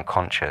weak and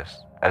unconscious,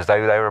 as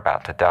though they were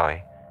about to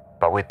die.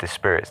 But with the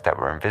spirits that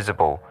were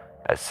invisible,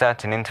 at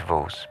certain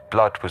intervals,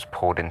 blood was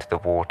poured into the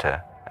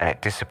water, and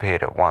it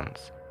disappeared at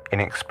once,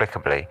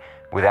 inexplicably,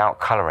 without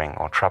colouring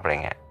or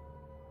troubling it.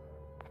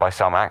 By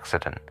some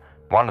accident,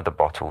 one of the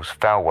bottles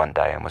fell one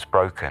day and was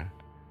broken.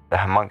 The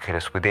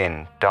homunculus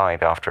within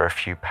died after a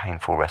few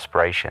painful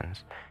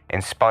respirations,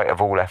 in spite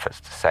of all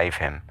efforts to save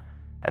him,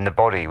 and the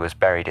body was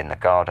buried in the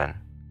garden.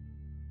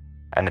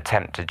 An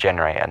attempt to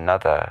generate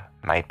another,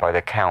 made by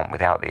the Count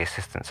without the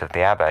assistance of the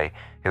abbé,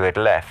 who had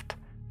left,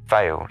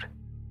 failed.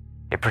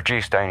 It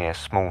produced only a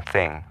small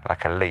thing,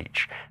 like a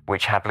leech,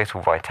 which had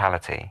little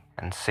vitality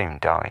and soon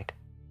died.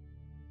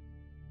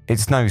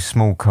 It's no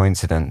small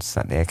coincidence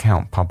that the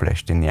account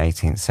published in the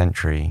 18th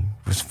century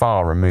was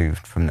far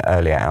removed from the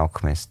earlier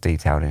alchemists'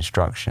 detailed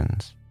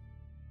instructions.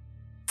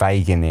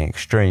 Vague in the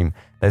extreme,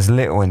 there's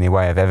little in the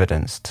way of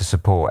evidence to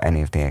support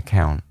any of the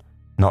account,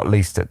 not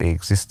least that the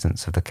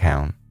existence of the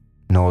Count,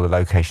 nor the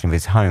location of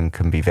his home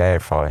can be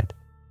verified.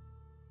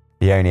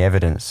 The only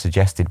evidence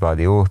suggested by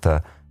the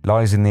author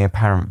lies in the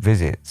apparent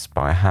visits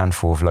by a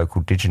handful of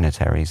local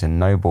dignitaries and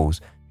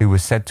nobles who were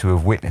said to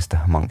have witnessed the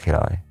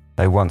homunculi,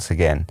 though once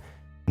again,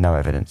 no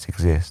evidence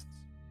exists.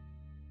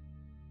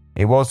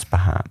 It was,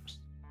 perhaps,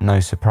 no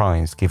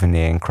surprise given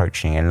the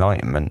encroaching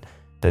Enlightenment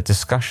that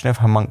discussion of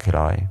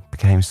homunculi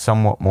became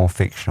somewhat more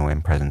fictional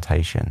in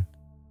presentation.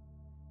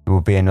 It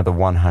will be another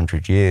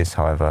 100 years,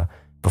 however,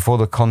 before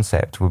the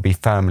concept will be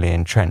firmly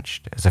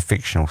entrenched as a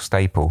fictional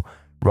staple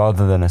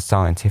rather than a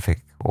scientific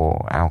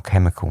or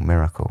alchemical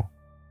miracle.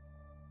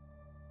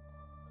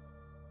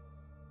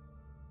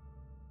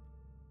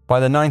 By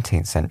the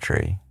 19th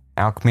century,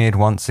 alchemy had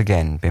once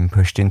again been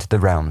pushed into the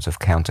realms of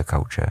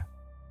counterculture.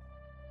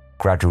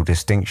 Gradual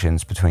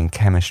distinctions between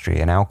chemistry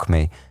and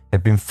alchemy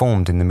had been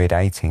formed in the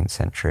mid-18th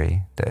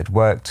century that had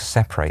worked to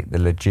separate the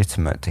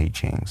legitimate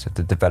teachings of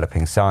the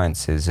developing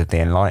sciences of the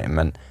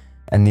Enlightenment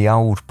and the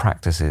old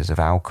practices of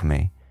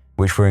alchemy,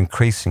 which were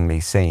increasingly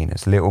seen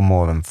as little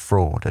more than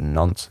fraud and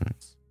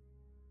nonsense.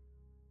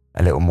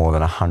 A little more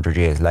than 100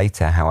 years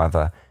later,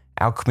 however,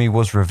 alchemy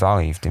was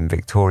revived in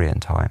Victorian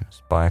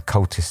times by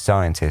occultist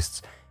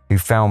scientists who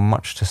found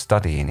much to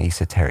study in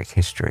esoteric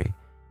history,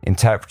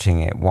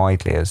 interpreting it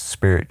widely as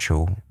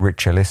spiritual,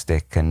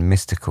 ritualistic and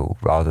mystical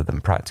rather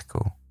than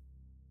practical.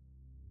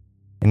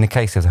 In the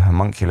case of the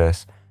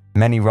homunculus,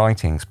 many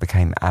writings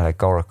became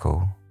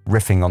allegorical,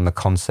 riffing on the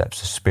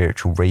concepts of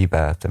spiritual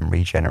rebirth and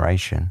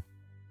regeneration.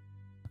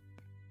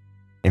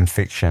 In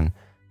fiction,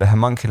 the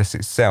homunculus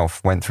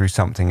itself went through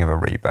something of a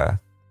rebirth,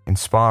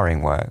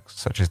 inspiring works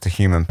such as the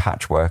human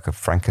patchwork of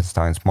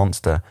Frankenstein's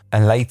monster,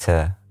 and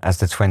later, as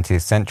the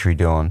 20th century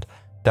dawned,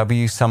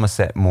 W.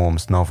 Somerset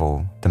Maugham's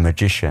novel, The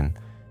Magician,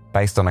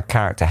 based on a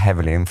character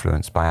heavily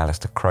influenced by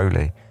Aleister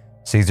Crowley,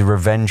 sees a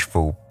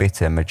revengeful,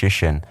 bitter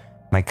magician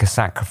make a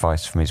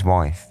sacrifice from his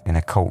wife in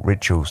occult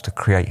rituals to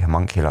create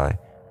homunculi,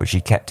 which he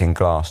kept in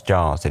glass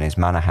jars in his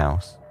manor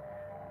house.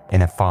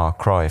 In a far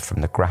cry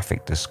from the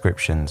graphic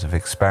descriptions of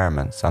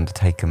experiments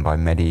undertaken by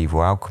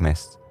medieval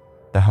alchemists,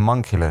 the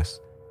homunculus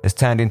has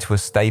turned into a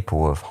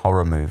staple of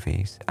horror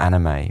movies,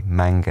 anime,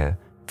 manga,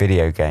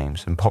 video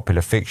games, and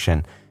popular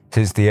fiction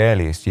since the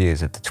earliest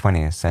years of the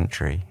 20th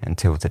century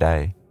until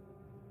today.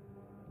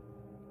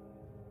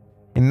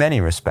 In many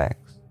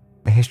respects,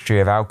 the history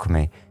of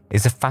alchemy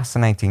is a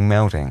fascinating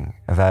melding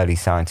of early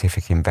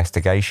scientific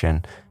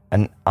investigation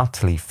and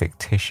utterly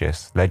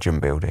fictitious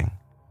legend building.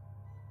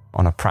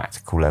 On a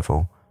practical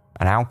level,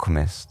 an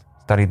alchemist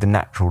studied the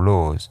natural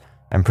laws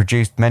and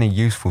produced many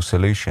useful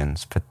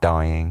solutions for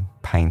dyeing,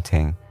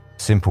 painting,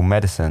 simple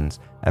medicines,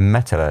 and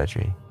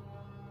metallurgy.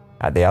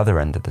 At the other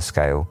end of the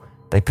scale,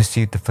 they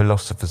pursued the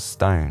philosopher's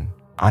stone,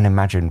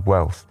 unimagined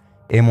wealth,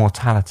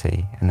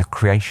 immortality, and the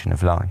creation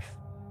of life.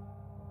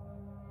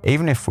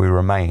 Even if we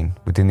remain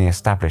within the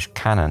established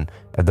canon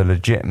of the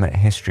legitimate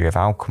history of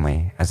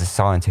alchemy as a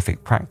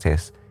scientific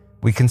practice,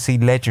 we can see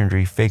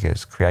legendary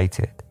figures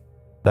created,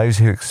 those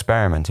who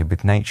experimented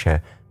with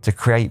nature to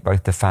create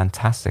both the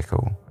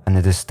fantastical and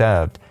the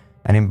disturbed,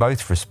 and in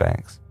both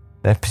respects,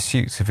 their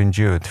pursuits have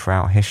endured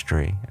throughout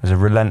history as a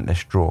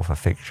relentless draw for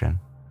fiction.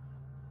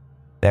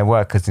 Their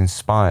work has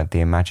inspired the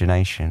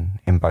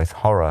imagination in both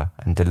horror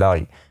and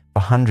delight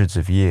for hundreds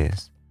of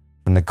years,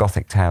 from the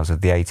Gothic tales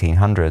of the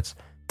 1800s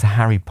to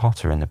Harry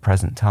Potter in the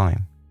present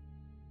time.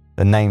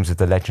 The names of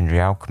the legendary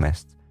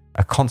alchemists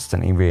are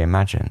constantly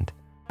reimagined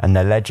and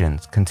their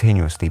legends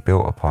continuously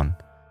built upon,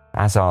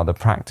 as are the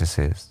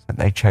practices that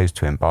they chose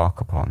to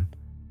embark upon,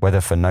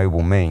 whether for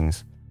noble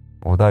means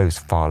or those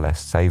far less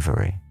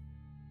savoury.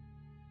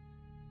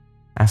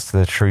 As to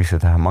the truth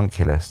of the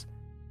homunculus,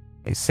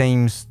 it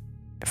seems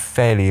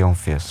fairly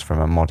obvious from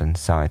a modern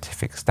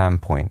scientific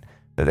standpoint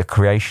that the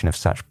creation of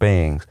such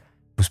beings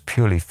was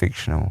purely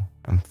fictional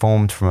and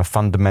formed from a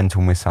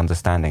fundamental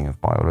misunderstanding of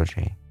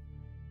biology.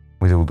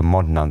 With all the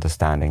modern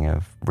understanding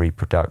of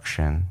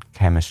reproduction,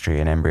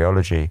 chemistry and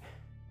embryology,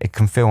 it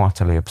can feel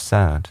utterly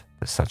absurd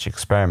that such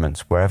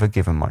experiments were ever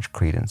given much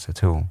credence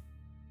at all.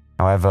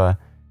 However,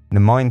 the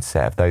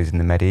mindset of those in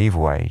the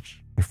medieval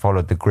age who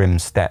followed the grim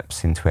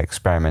steps into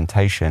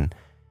experimentation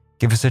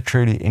give us a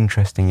truly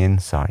interesting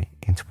insight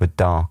into a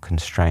dark and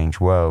strange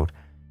world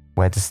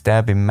where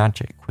disturbing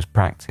magic was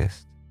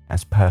practiced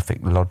as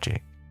perfect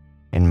logic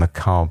in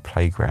macabre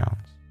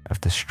playgrounds of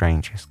the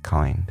strangest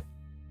kind.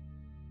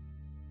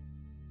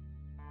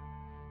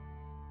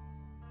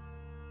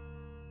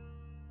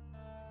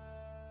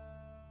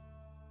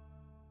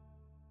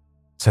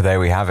 So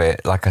there we have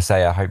it. Like I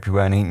say, I hope you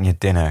weren't eating your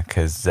dinner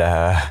because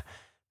there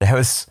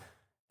was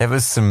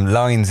some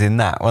lines in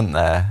that, weren't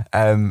there?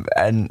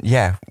 And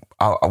yeah,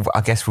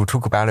 I guess we'll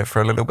talk about it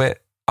for a little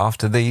bit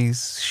after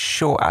these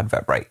short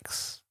advert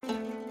breaks.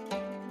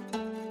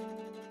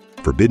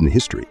 Forbidden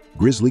history,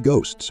 grisly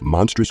ghosts,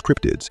 monstrous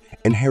cryptids,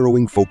 and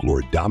harrowing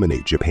folklore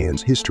dominate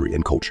Japan's history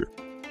and culture.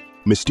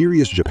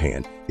 Mysterious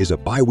Japan is a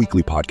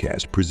bi-weekly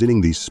podcast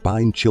presenting these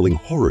spine-chilling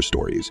horror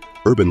stories,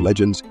 urban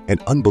legends,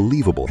 and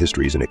unbelievable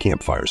histories in a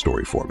campfire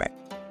story format.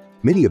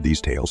 Many of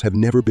these tales have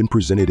never been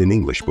presented in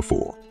English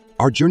before.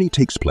 Our journey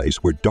takes place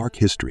where dark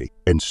history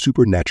and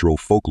supernatural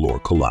folklore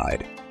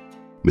collide.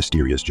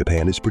 Mysterious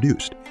Japan is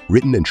produced,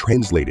 written and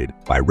translated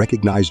by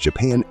recognized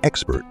Japan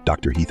expert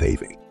Dr. Heath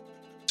Havey.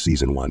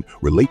 Season 1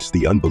 relates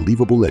the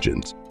unbelievable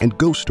legends and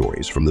ghost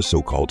stories from the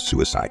so-called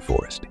suicide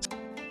forest.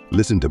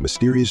 Listen to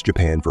Mysterious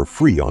Japan for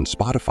free on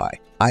Spotify,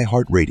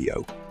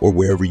 iHeartRadio, or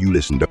wherever you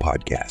listen to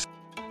podcasts.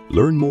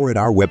 Learn more at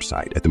our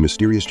website at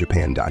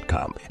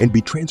themysteriousjapan.com and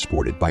be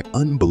transported by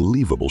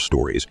unbelievable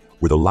stories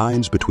where the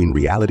lines between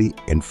reality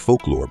and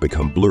folklore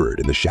become blurred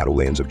in the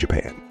shadowlands of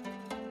Japan.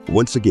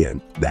 Once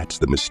again, that's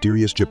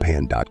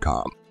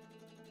themysteriousjapan.com.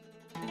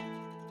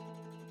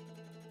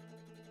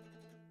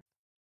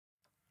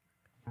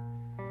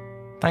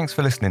 Thanks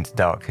for listening to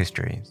Dark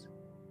Histories.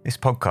 This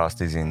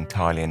podcast is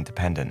entirely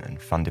independent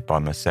and funded by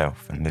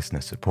myself and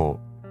listener support.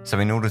 So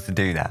in order to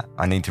do that,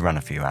 I need to run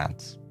a few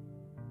ads.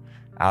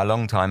 Our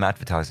long-time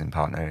advertising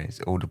partner is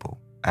Audible,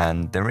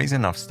 and the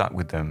reason I've stuck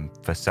with them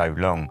for so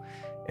long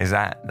is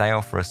that they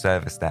offer a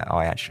service that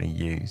I actually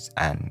use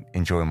and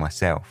enjoy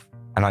myself.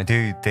 And I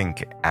do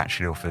think it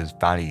actually offers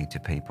value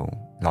to people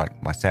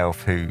like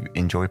myself who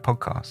enjoy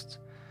podcasts.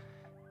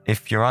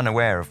 If you're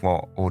unaware of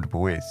what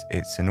Audible is,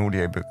 it's an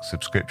audiobook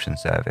subscription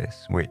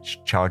service which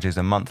charges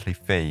a monthly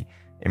fee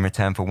in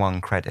return for 1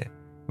 credit,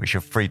 which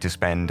you're free to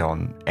spend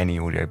on any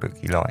audiobook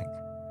you like.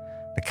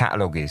 The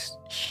catalogue is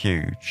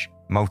huge,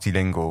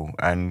 multilingual,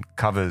 and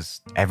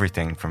covers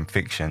everything from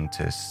fiction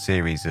to a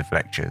series of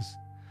lectures.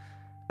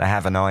 They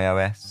have an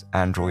iOS,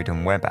 Android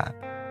and web app,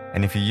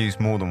 and if you use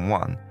more than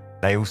one,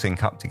 they all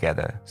sync up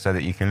together so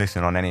that you can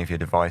listen on any of your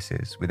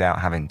devices without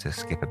having to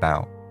skip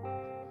about.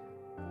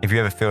 If you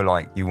ever feel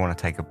like you want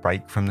to take a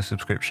break from the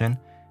subscription,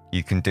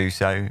 you can do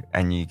so,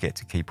 and you get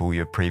to keep all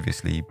your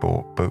previously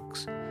bought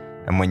books.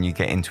 And when you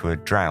get into a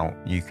drought,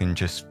 you can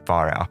just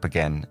fire it up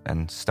again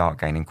and start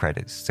gaining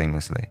credits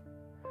seamlessly.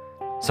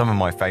 Some of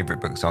my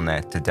favourite books on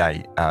there to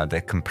date are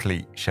The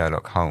Complete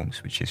Sherlock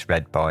Holmes, which is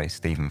read by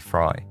Stephen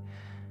Fry.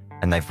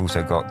 And they've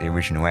also got the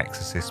original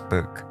Exorcist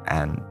book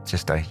and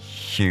just a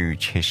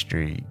huge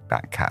history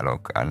back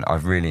catalogue. And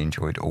I've really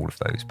enjoyed all of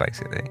those,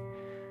 basically.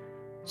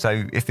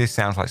 So if this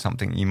sounds like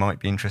something you might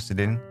be interested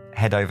in,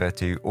 head over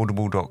to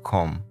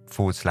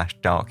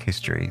audible.com/dark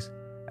histories,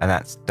 and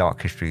that's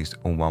dark histories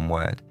all one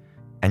word.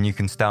 And you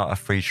can start a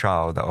free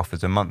trial that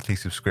offers a monthly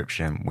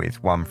subscription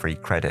with 1 free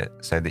credit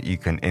so that you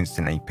can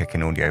instantly pick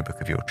an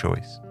audiobook of your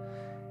choice.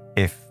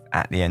 If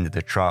at the end of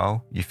the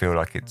trial you feel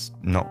like it's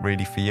not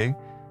really for you,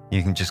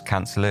 you can just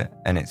cancel it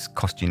and it's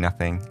cost you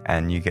nothing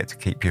and you get to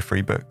keep your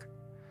free book.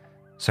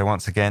 So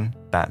once again,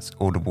 that's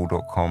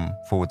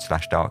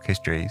audible.com/dark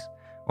histories,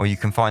 or you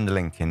can find the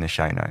link in the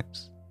show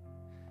notes.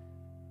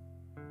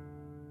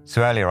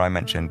 So earlier I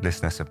mentioned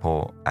listener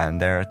support, and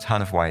there are a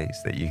ton of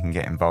ways that you can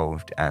get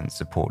involved and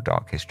support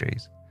Dark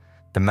Histories.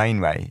 The main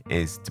way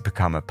is to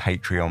become a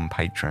Patreon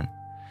patron.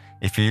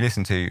 If you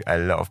listen to a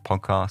lot of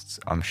podcasts,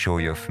 I'm sure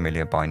you're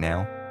familiar by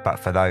now, but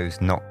for those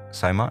not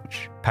so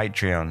much,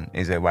 Patreon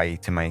is a way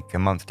to make a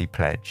monthly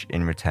pledge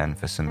in return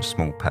for some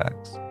small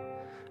perks.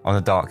 On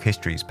the Dark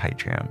Histories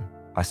Patreon,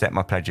 I set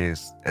my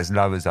pledges as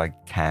low as I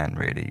can,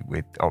 really,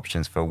 with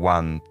options for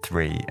 $1,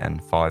 $3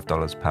 and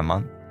 $5 per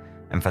month.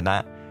 And for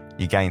that,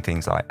 you gain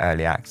things like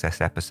early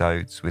access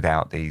episodes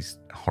without these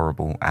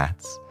horrible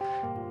ads,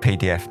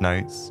 PDF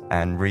notes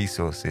and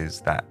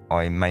resources that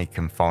I make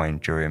and find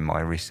during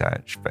my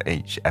research for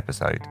each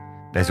episode.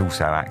 There's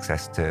also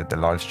access to the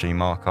live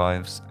stream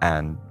archives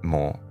and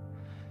more.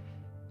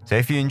 So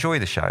if you enjoy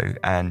the show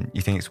and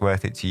you think it's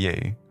worth it to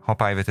you,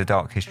 hop over to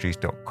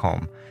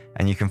darkhistories.com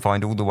and you can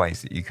find all the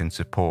ways that you can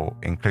support,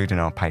 including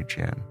our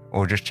Patreon,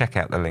 or just check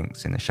out the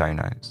links in the show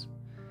notes.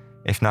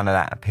 If none of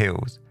that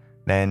appeals,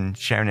 then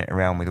sharing it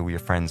around with all your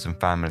friends and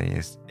family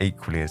is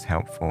equally as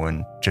helpful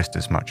and just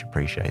as much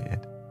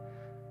appreciated.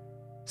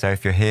 So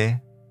if you're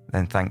here,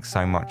 then thanks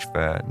so much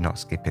for not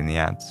skipping the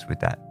ads with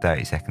that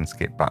 30-second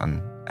skip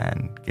button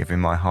and giving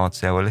my hard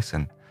sell a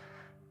listen.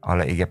 I'll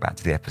let you get back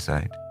to the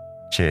episode.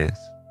 Cheers.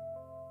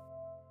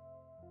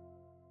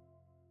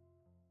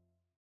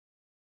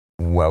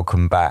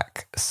 Welcome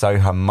back. So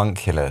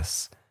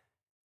Homunculus.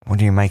 What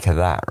do you make of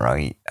that,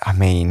 right? I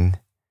mean,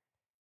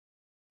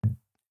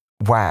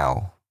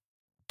 wow.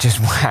 Just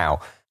wow.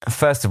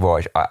 First of all,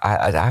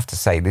 I have to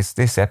say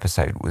this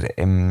episode was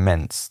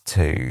immense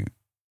to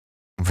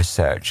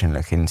research and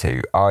look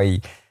into.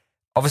 I've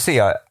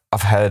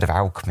heard of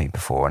alchemy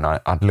before, and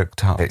I'd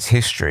looked up its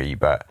history,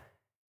 but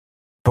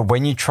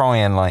when you try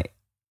and like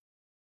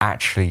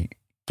actually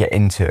get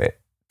into it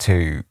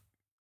to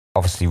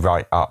obviously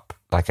write up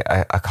like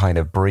a kind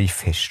of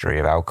brief history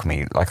of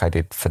alchemy like I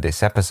did for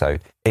this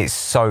episode, it's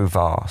so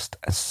vast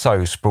and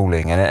so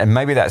sprawling, and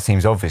maybe that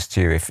seems obvious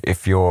to you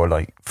if you're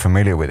like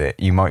familiar with it.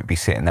 You might be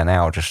sitting there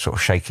now just sort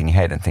of shaking your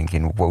head and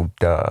thinking, well,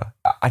 duh.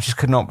 I just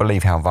could not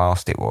believe how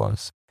vast it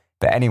was.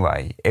 But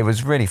anyway, it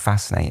was really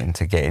fascinating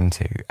to get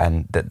into,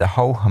 and the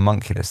whole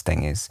homunculus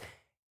thing is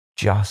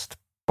just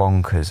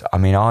bonkers. I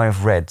mean,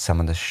 I've read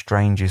some of the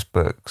strangest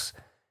books.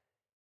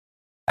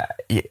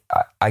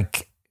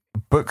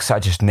 Books I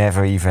just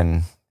never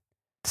even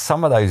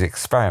some of those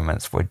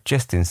experiments were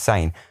just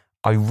insane.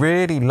 I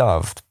really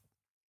loved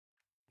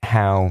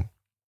how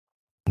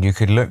you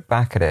could look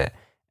back at it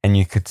and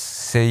you could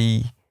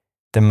see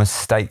the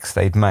mistakes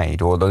they'd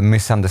made or the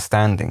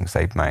misunderstandings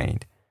they'd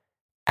made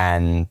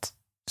and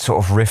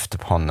sort of riffed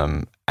upon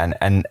them.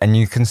 And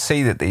you can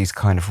see that these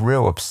kind of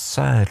real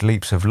absurd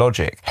leaps of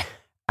logic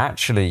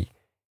actually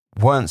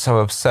weren't so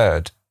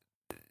absurd.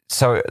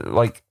 So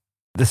like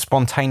the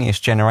spontaneous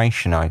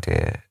generation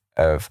idea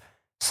of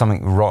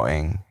something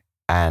rotting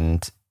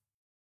and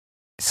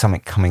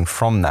something coming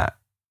from that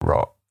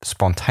rot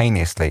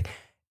spontaneously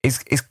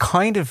is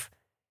kind of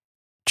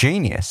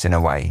genius in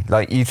a way.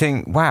 Like you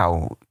think,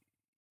 wow,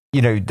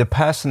 you know, the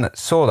person that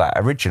saw that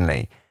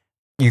originally,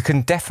 you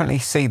can definitely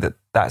see that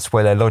that's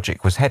where their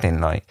logic was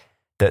heading, like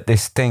that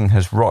this thing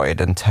has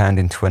rotted and turned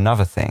into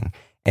another thing,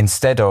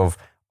 instead of,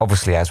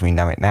 obviously, as we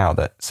know it now,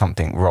 that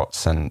something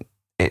rots and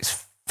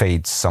it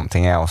feeds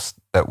something else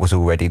that was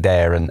already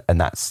there, and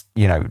that's,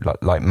 you know,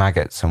 like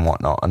maggots and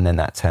whatnot, and then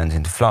that turns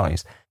into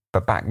flies.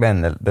 But back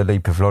then, the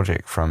leap of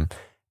logic from,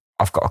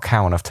 I've got a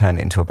cow and I've turned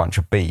it into a bunch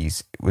of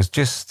bees, it was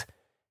just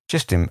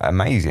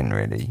amazing,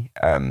 really.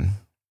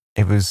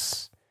 It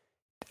was...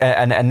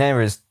 And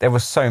there were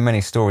so many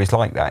stories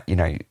like that, you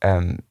know.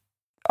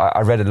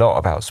 I read a lot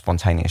about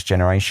spontaneous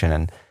generation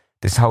and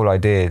this whole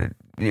idea.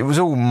 It was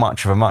all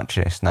much of a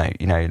muchness note,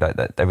 you know. Like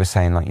that they were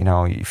saying, like, you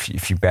know,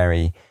 if you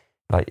bury,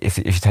 like if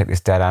you take this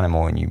dead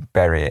animal and you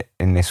bury it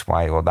in this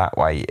way or that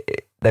way,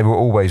 there were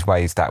always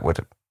ways that would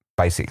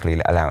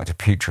basically allow it to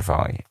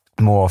putrefy.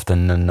 More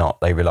often than not,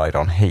 they relied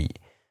on heat,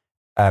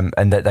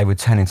 and that they would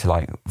turn into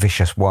like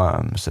vicious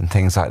worms and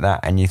things like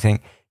that. And you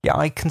think, yeah,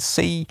 I can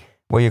see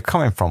where you're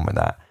coming from with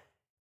that.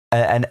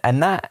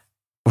 And that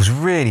was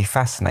really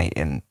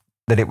fascinating,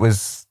 that it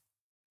was,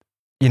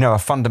 you know, a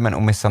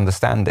fundamental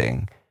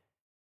misunderstanding,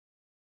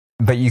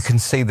 but you can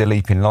see the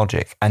leap in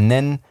logic. And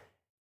then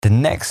the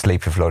next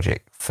leap of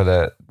logic for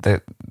the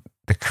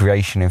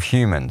creation of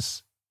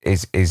humans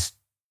is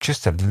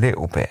just a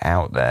little bit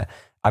out there.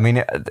 I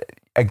mean,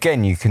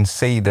 again, you can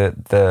see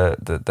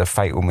the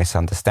fatal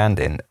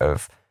misunderstanding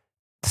of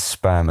the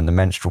sperm and the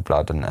menstrual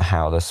blood, and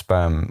how the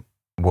sperm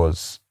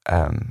was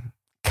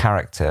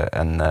character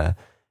and the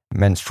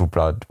menstrual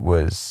blood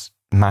was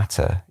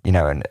matter, you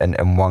know,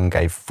 and one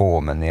gave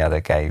form and the other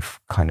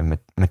gave kind of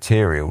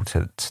material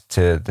to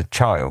the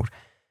child.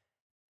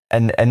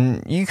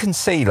 And you can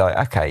see, like,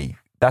 okay,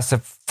 that's a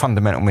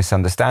fundamental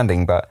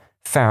misunderstanding, but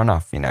fair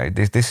enough, you know,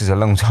 this is a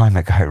long time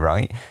ago,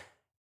 right?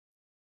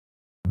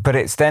 But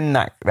it's then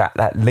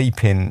that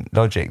leap in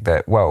logic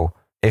that, well,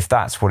 if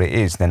that's what it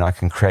is, then I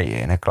can create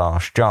it in a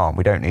glass jar.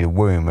 We don't need a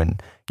womb,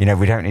 and, you know,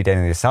 we don't need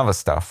any of this other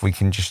stuff. We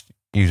can just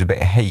use a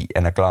bit of heat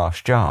in a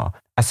glass jar.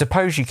 I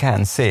suppose you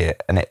can see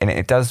it, and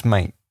it does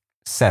make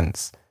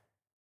sense.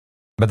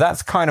 But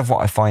that's kind of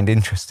what I find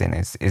interesting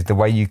is the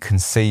way you can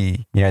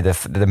see, you know,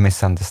 the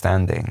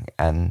misunderstanding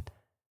and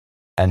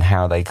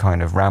how they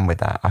kind of ran with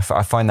that. I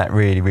find that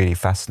really, really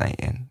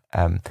fascinating.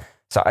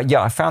 So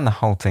yeah, I found the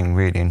whole thing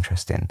really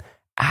interesting.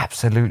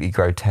 Absolutely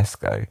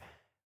grotesque, though.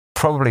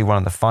 Probably one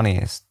of the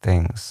funniest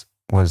things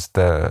was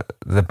the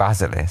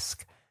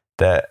basilisk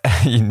that,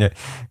 you know,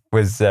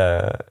 was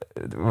could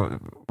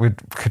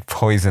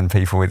poison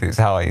people with its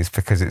eyes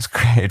because it's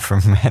created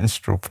from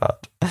menstrual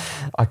blood.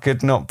 I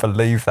could not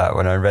believe that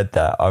when I read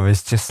that. I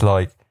was just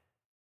like,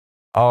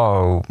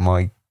 oh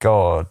my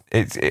God.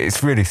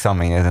 It's really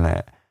something, isn't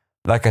it?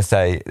 Like I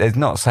say, there's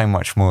not so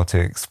much more to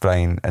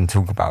explain and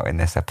talk about in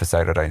this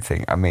episode, I don't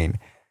think. I mean,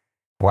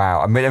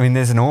 wow. I mean,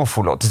 there's an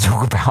awful lot to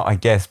talk about, I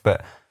guess,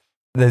 but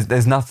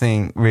there's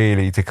nothing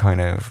really to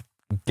kind of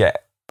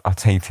get our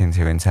teeth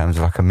into in terms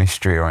of like a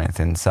mystery or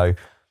anything. So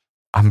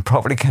I'm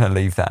probably going to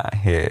leave that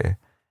here.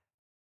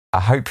 I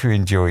hope you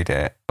enjoyed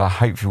it. I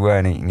hope you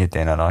weren't eating your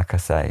dinner, like I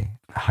say.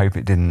 I hope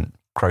it didn't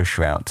gross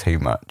you out too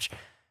much.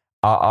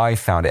 I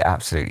found it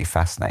absolutely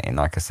fascinating.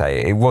 Like I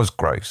say, it was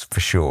gross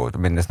for sure. I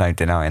mean, there's no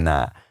denying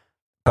that.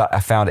 But I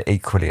found it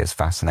equally as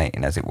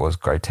fascinating as it was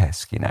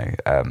grotesque, you know.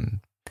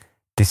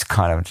 This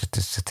kind of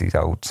just these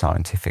old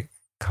scientific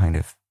kind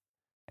of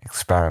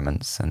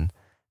experiments and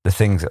the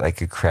things that they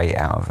could create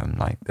out of them,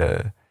 like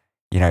the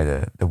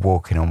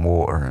walking on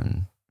water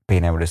and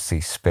being able to see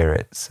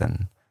spirits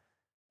and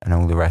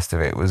all the rest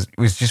of it was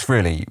just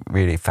really,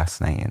 really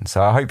fascinating.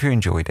 So I hope you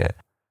enjoyed it.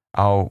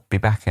 I'll be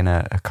back in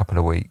a couple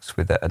of weeks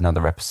with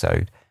another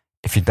episode.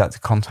 If you'd like to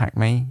contact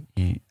me,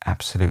 you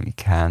absolutely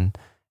can.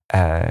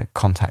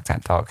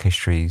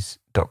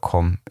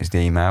 contact@darkhistories.com is the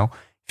email.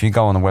 If you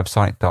go on the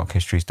website,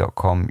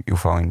 darkhistories.com, you'll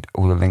find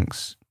all the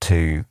links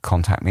to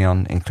contact me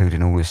on,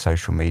 including all the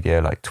social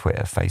media like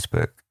Twitter,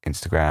 Facebook,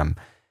 Instagram,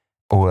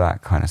 all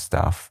that kind of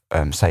stuff.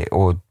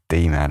 Or the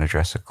email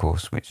address, of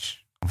course,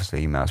 which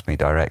obviously emails me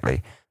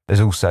directly.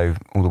 There's also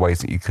all the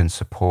ways that you can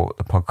support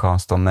the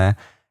podcast on there,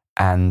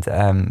 and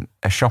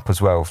a shop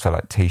as well, so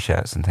like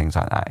t-shirts and things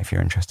like that, if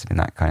you're interested in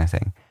that kind of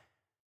thing.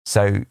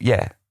 So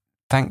yeah,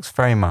 thanks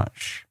very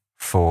much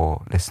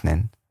for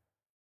listening.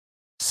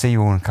 See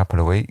you all in a couple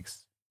of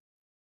weeks.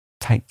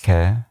 Take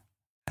care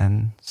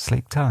and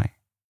sleep tight.